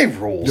 Andrade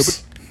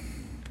rules. Yeah,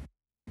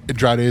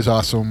 Andrade is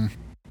awesome.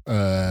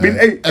 I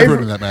mean,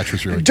 everyone in that match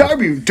was really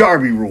good.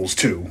 Darby rules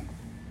too.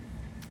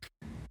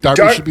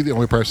 Darby should be the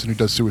only person who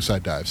does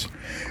suicide dives.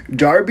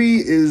 Darby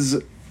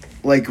is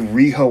like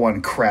Riho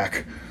on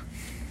crack.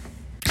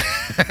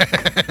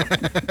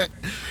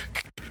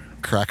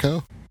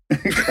 Krakow?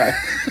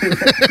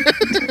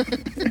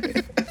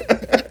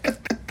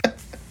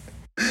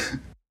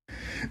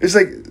 It's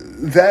like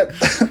that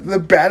the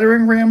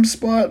battering ram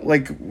spot,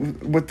 like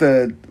with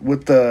the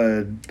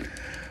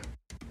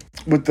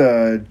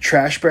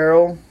trash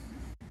barrel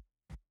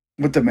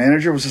with the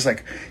manager, was just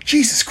like,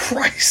 Jesus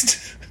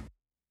Christ.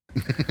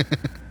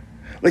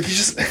 Like you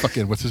just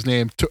fucking what's his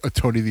name?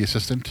 Tony the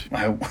assistant?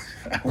 Or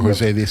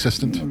Jose the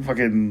assistant?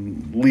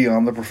 Fucking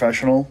Leon the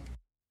professional.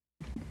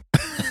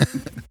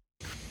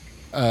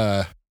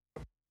 So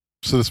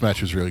this match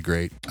was really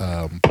great.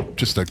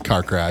 Just a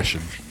car crash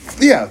and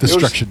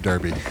destruction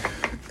derby.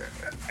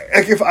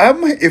 Like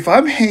if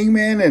I'm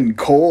Hangman and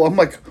Cole, I'm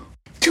like,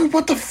 dude,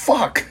 what the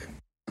fuck?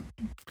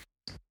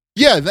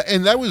 Yeah,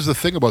 and that was the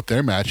thing about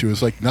their match. It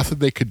was like nothing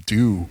they could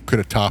do could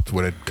have topped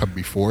what had come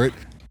before it.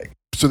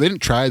 So they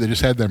didn't try. They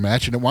just had their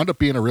match, and it wound up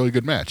being a really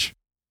good match.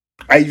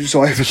 It's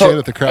a shame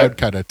that the crowd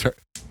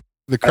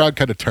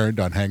kind of turned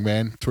on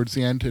Hangman towards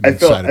the end. And I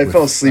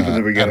fell asleep in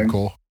the beginning. Adam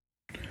Cole.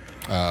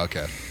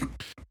 Okay.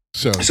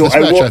 So this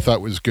match I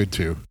thought was good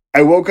too.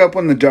 I woke up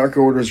when the Dark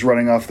Order's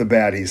running off the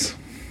baddies.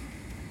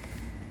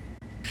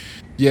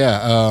 Yeah,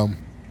 on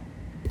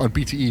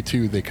BTE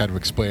too, they kind of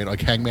explained,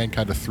 like Hangman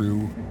kind of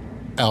threw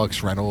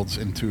Alex Reynolds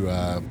into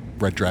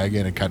Red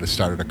Dragon and kind of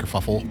started a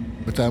kerfuffle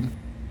with them.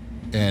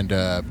 And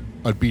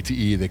on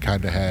BTE, they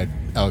kind of had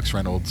Alex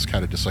Reynolds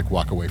kind of just like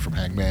walk away from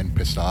Hangman,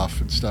 pissed off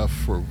and stuff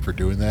for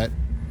doing that.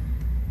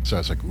 So I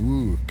was like,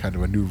 ooh, kind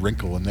of a new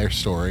wrinkle in their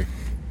story.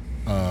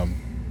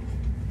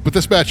 But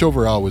this match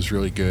overall was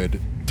really good.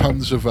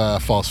 Tons of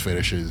false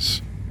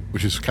finishes,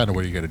 which is kind of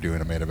what you got to do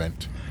in a main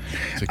event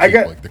to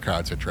keep the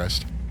crowd's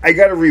interest. I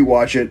got to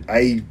rewatch it.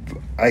 I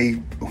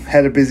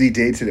had a busy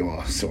day today.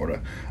 Well, sort of.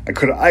 I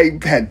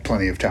had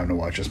plenty of time to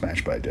watch this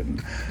match, but I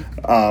didn't.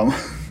 I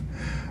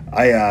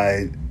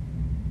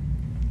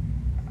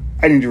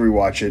need to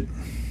rewatch it.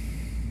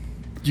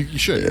 You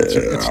should.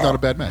 It's not a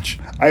bad match.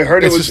 I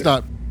heard it's it was just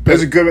not. It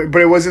was a good,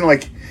 but it wasn't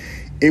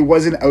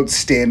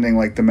outstanding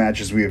like the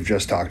matches we have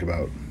just talked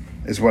about.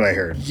 Is what I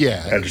heard.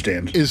 Yeah, I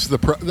understand. That's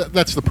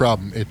the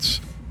problem.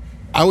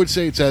 I would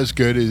say it's as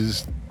good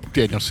as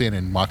Danielson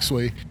and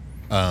Moxley.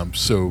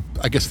 So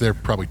I guess they're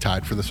probably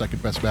tied for the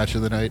second best match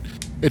of the night.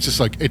 It's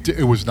just like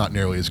it was not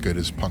nearly as good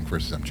as Punk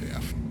versus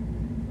MJF,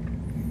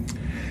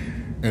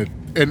 and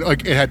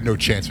like it had no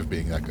chance of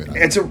being that good.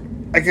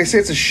 Like I say,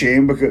 it's a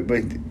shame but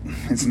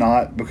it's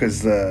not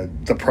because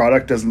the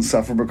product doesn't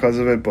suffer because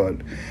of it. But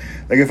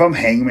like if I'm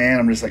Hangman,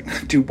 I'm just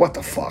like, dude, what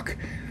the fuck?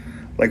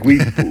 Like we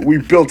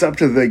built up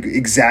to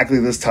exactly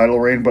this title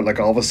reign, but like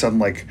all of a sudden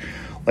like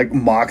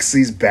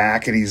Moxley's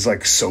back and he's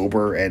like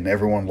sober and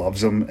everyone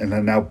loves him, and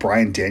then now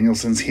Bryan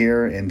Danielson's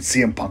here and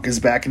CM Punk is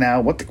back now.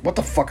 What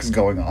the fuck is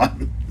going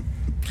on?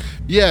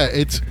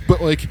 Yeah,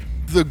 but like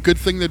the good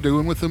thing they're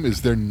doing with him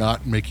is they're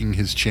not making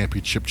his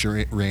championship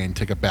reign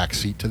take a back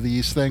seat to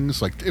these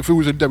things. Like if it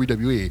was in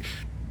WWE,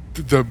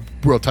 the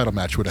world title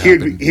match would have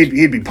happened.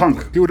 He'd be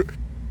Punk.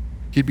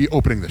 He'd be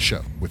opening the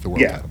show with the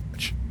world title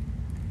match.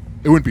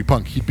 It wouldn't be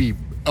Punk. He'd be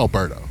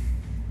Alberto.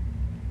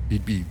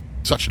 He'd be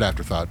such an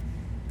afterthought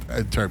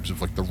in terms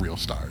of like the real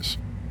stars.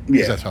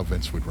 Yeah, that's how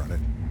Vince would run it.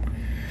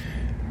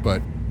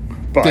 But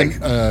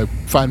then,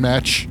 fine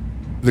match.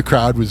 The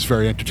crowd was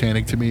very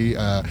entertaining to me.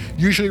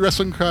 Usually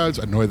wrestling crowds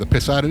annoy the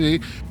piss out of me,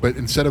 but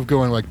instead of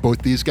going like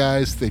both these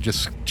guys, they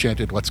just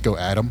chanted "Let's go,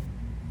 Adam."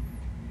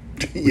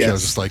 Yes, I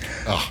was just like,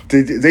 oh.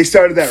 They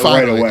started that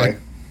finally, right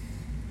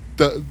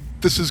away.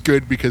 This is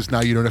good because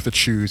now you don't have to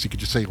choose. You can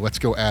just say, "Let's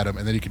go, Adam,"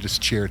 and then you can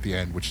just cheer at the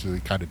end, which they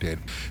kind of did.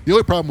 The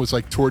only problem was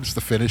like towards the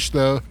finish,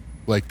 though.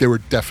 Like they were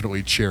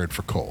definitely cheering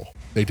for Cole.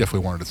 They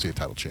definitely wanted to see a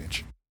title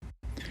change.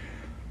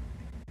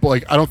 But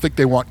like I don't think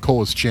they want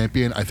Cole as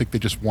champion. I think they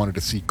just wanted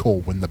to see Cole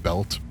win the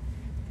belt.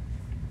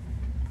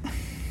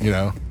 You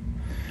know?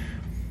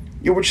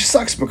 Yeah, which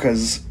sucks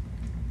because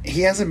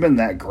he hasn't been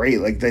that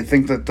great. Like they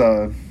think that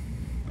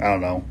I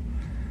don't know.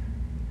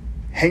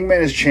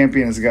 Hangman as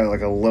champion has got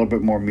like a little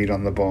bit more meat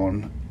on the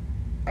bone.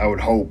 I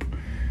would hope.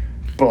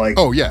 But like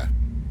oh yeah.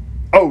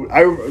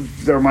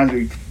 That reminds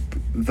me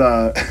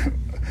the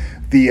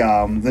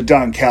the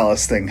Don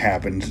Callis thing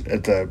happened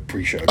at the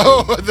pre-show. Too.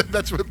 Oh,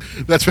 that's what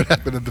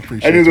happened at the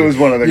pre-show. I knew there was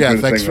one other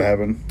good thing that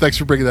happened. Thanks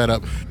for bringing that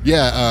up.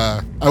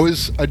 Yeah, I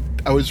was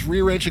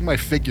rearranging my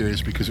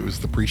figures because it was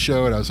the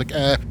pre-show, and I was like,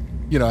 I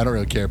don't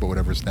really care about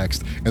whatever's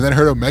next. And then I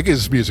heard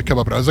Omega's music come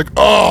up, and I was like,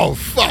 oh,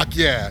 fuck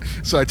yeah.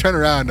 So I turn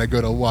around and I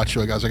go to watch.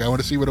 I was like, I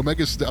want to see what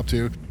Omega's up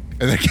to.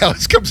 And then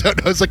Callis comes out,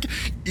 and I was like,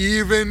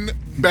 even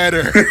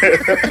better.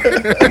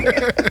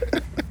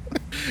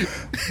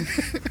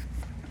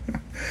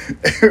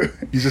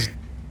 He's just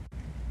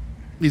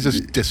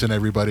dissing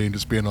everybody and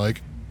just being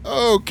like,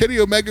 oh, Kenny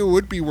Omega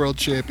would be world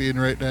champion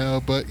right now,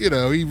 but,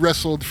 he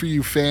wrestled for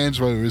you fans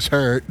while he was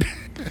hurt.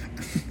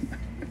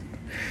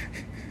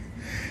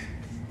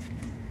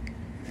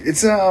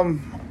 It's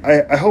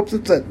I hope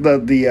that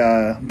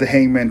the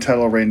Hangman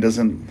title reign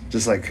doesn't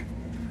just like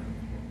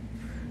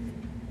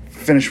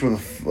finish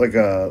with like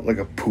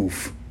a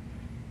poof.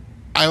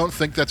 I don't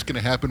think that's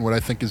going to happen. What I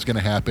think is going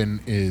to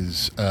happen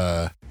is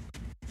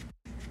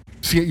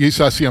you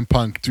saw CM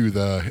Punk do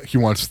he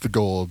wants the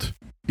gold,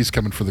 he's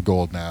coming for the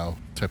gold now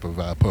type of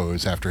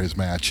pose after his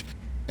match,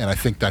 and I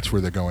think that's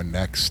where they're going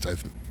next.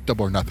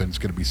 Double or Nothing is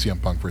going to be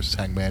CM Punk versus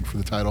Hangman for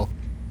the title,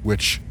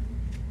 which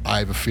I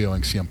have a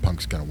feeling CM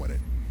Punk's going to win it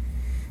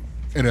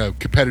in a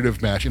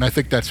competitive match, and I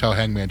think that's how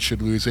Hangman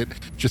should lose it.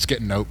 Just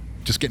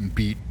getting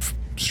beat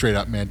straight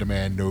up man to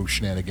man, no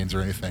shenanigans or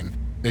anything.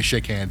 They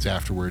shake hands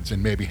afterwards,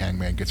 and maybe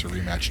Hangman gets a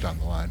rematch down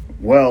the line.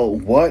 Well,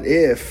 what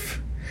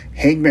if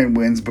Hangman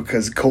wins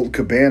because Colt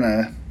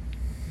Cabana?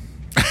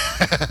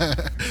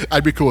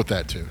 I'd be cool with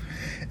that too.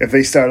 If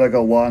they start like a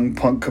long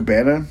Punk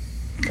Cabana,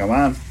 come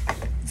on,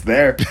 it's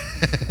there.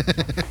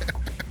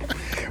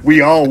 We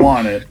all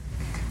want it.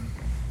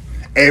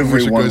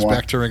 Everyone goes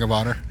back to Ring of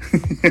Honor.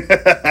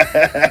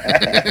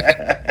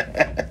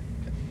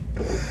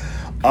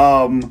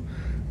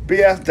 But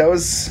yeah, that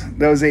was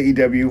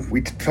AEW.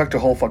 We talked a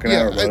whole fucking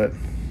hour about it.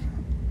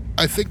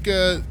 I think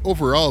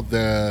overall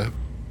the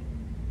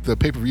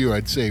pay-per-view,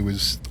 I'd say,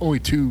 was only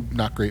 2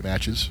 not great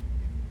matches.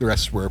 The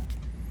rest were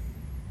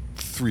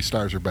 3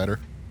 stars or better.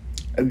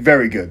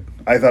 Very good.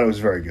 I thought it was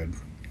very good.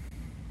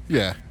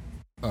 Yeah.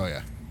 Oh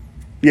yeah.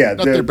 Yeah.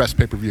 Not their best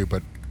pay-per-view,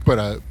 but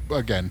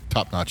again,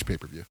 top-notch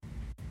pay-per-view.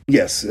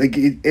 Yes, like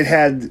it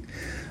had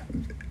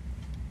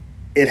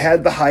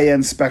the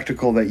high-end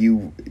spectacle that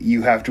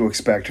you have to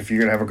expect if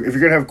you're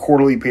gonna have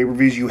quarterly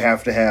pay-per-views. You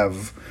have to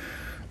have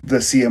the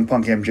CM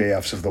Punk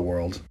MJFs of the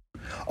world.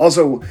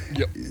 Also,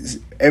 yep.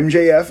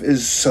 MJF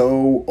is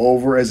so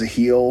over as a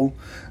heel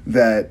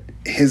that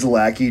his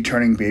lackey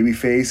turning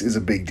babyface is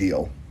a big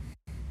deal.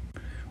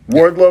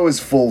 Wardlow is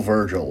full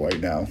Virgil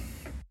right now.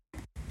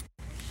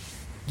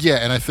 Yeah,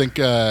 and I think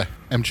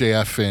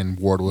MJF and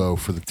Wardlow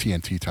for the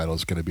TNT title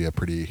is going to be a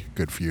pretty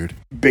good feud.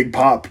 Big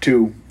pop,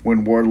 too,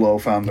 when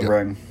Wardlow found the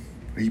ring.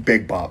 He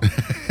big pop.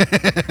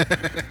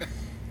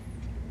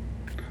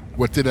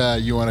 What did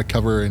you want to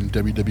cover in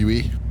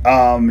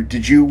WWE?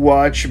 Did you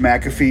watch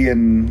McAfee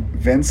and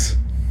Vince?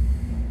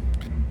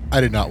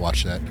 I did not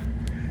watch that.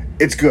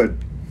 It's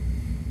good.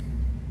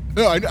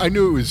 No, I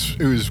knew it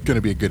was going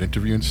to be a good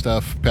interview and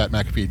stuff. Pat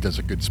McAfee does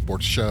a good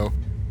sports show,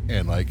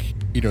 and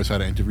he knows how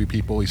to interview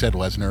people. He's had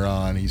Lesnar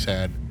on.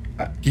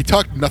 He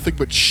talked nothing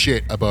but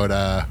shit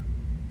about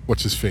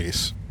what's his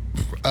face,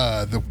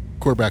 the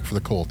quarterback for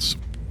the Colts,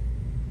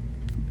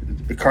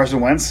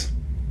 Carson Wentz.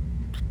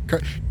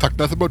 Talked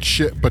nothing but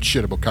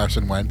shit about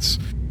Carson Wentz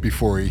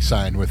before he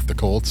signed with the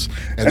Colts,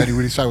 and then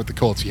when he signed with the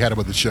Colts, he had him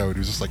on the show, and he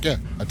was just like, "Yeah,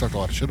 I talked a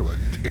lot of shit about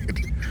you."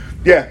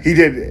 Yeah, he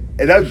did,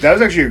 and that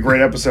was actually a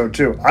great episode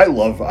too. I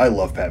love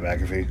Pat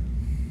McAfee.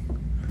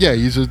 Yeah,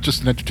 he's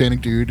just an entertaining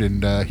dude,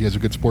 and he has a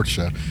good sports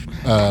show.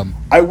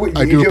 I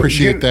do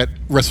appreciate that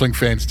wrestling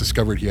fans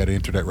discovered he had an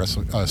internet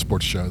wrestling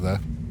sports show, though.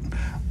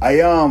 I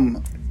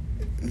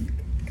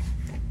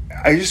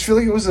just feel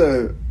like it was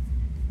an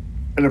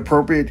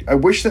appropriate. I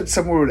wish that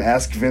someone would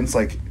ask Vince,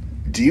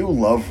 do you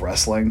love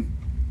wrestling?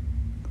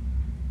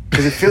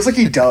 Because it feels like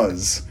he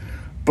does,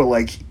 but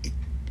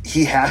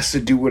he has to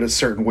do it a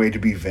certain way to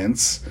be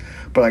Vince.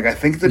 But I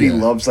think that he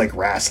loves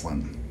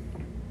wrestling.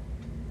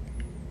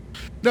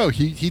 No,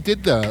 he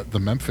did the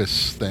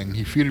Memphis thing.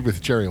 He feuded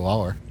with Jerry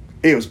Lawler.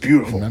 It was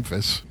beautiful. In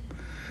Memphis.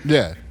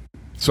 Yeah.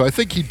 So I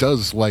think he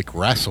does like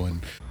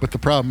wrestling, but the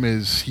problem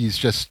is he's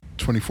just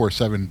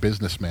 24/7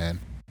 businessman.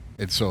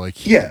 And so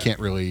he can't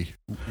really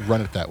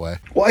run it that way.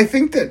 Well, I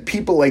think that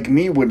people like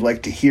me would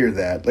like to hear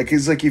that.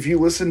 If you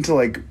listen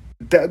to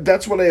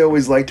that's what I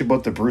always liked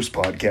about the Bruce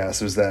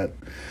podcast, was that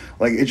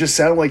it just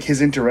sounded like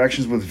his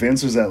interactions with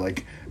Vince was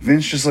that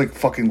Vince just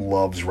fucking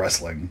loves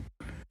wrestling.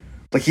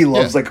 He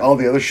loves all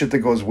the other shit that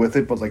goes with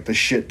it, but the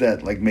shit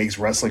that makes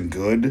wrestling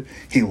good,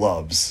 he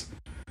loves.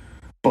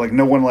 But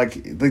no one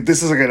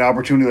this is an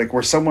opportunity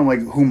where someone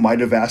who might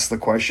have asked the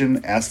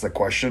question,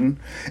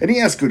 and he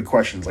asked good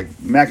questions.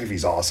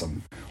 McAfee's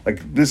awesome.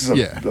 This is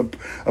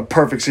a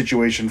perfect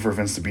situation for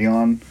Vince to be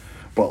on.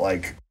 But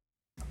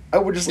I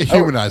would just it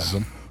humanizes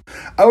him.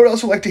 I would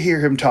also like to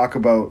hear him talk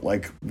about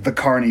the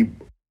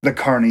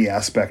carny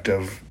aspect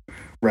of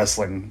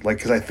wrestling,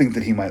 because I think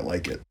that he might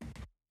like it.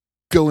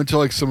 go into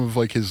like some of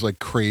like his like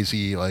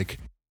crazy like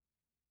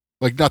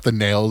not the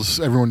nails.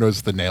 Everyone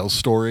knows the nails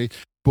story,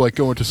 but like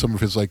go into some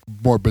of his like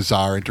more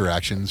bizarre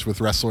interactions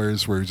with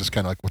wrestlers where he's just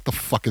kind of like, what the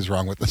fuck is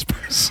wrong with this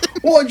person?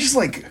 Well, just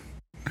like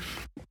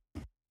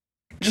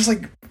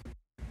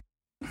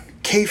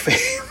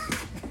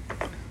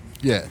kayfabe.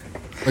 Yeah.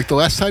 Like the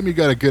last time you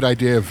got a good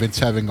idea of Vince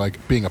having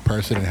like being a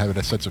person and having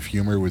a sense of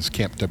humor was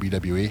Camp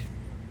WWE.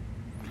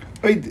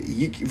 I mean,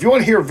 if you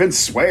want to hear Vince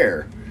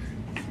swear,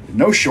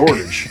 no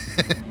shortage.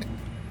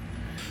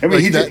 I mean,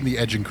 like he that did, in the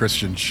Edge and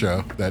Christian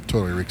show that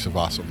totally reeks of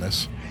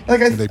awesomeness. like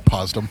And they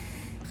paused him.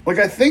 like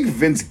I think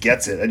Vince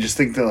gets it. I just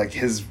think that like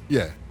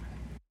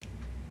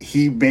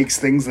he makes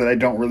things that I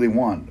don't really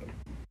want.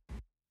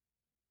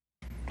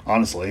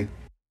 Honestly,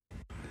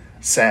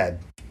 sad.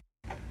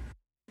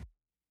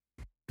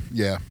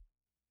 Yeah.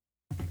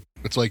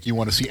 It's like you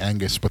want to see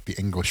Angus, but the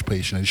English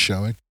patient is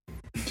showing.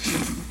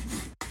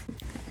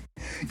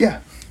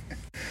 Yeah,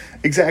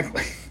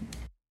 exactly.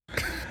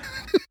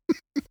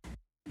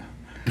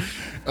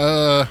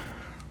 So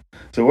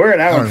we're an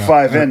hour and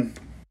 5 in.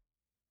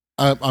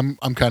 I'm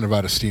kind of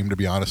out of steam, to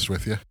be honest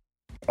with you.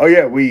 Oh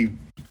yeah, we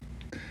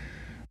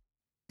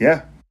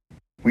did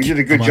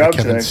a good job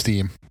Kevin today.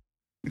 Steam.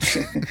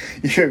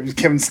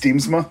 Kevin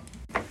Steamsma.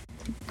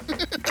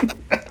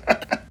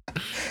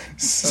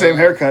 Same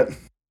haircut.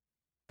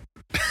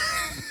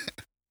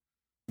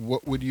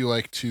 What would you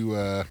like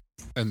to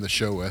end the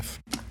show with?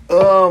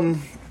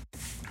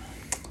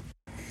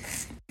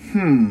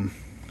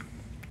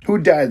 Who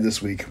died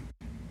this week?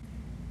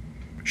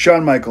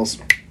 Shawn Michaels.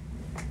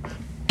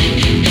 I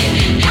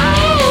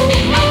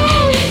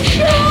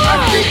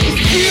think he's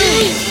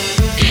cute.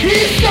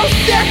 He's so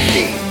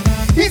sexy.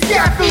 He's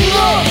got the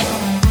look.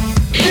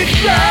 He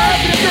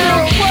drives the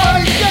girl while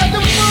he's got the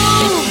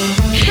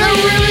moves that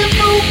really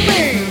move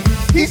me.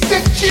 He's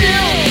so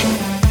chill.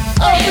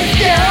 Up and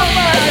down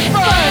my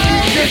spine.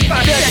 He's just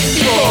my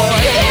sexy boy.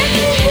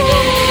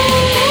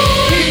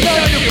 He's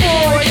not your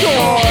boy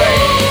toy.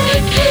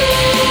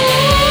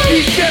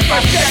 He's just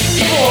my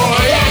sexy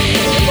boy.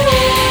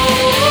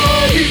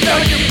 He's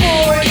not your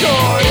boy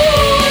toy.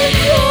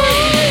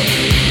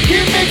 He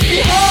makes me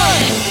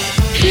hot.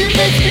 He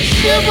makes me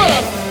shiver.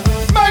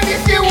 My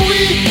knees get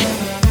weak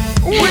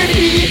when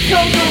he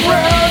comes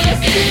around. I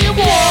see him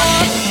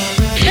walk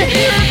and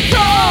hear him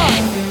talk.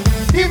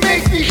 He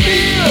makes me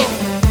feel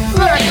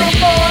like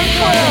I'm on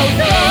cloud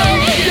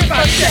nine. He's just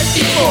my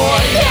sexy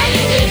boy.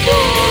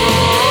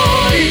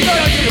 He's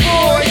not your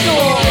boy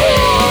toy.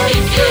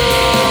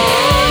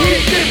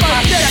 He's just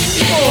my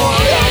sexy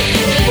boy.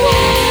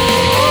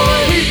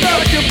 He's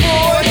not your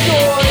boy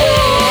toy.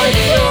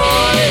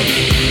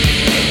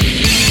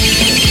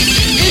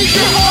 He's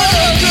your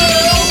heart,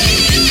 girl.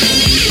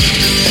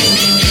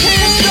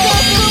 Hands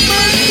off the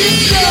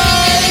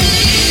merchandise.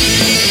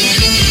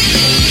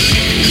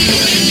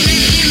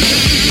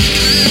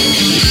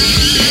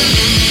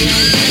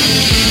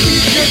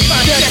 He's just my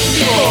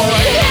sexy boy.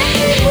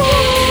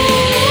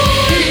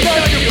 He's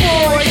not your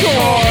boy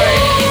toy.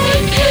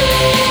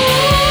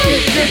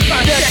 He's just my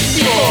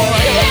sexy boy.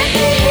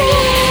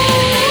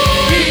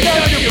 He's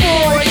not your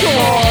boy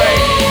toy.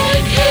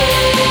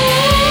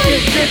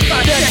 He's just my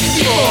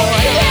sexy boy.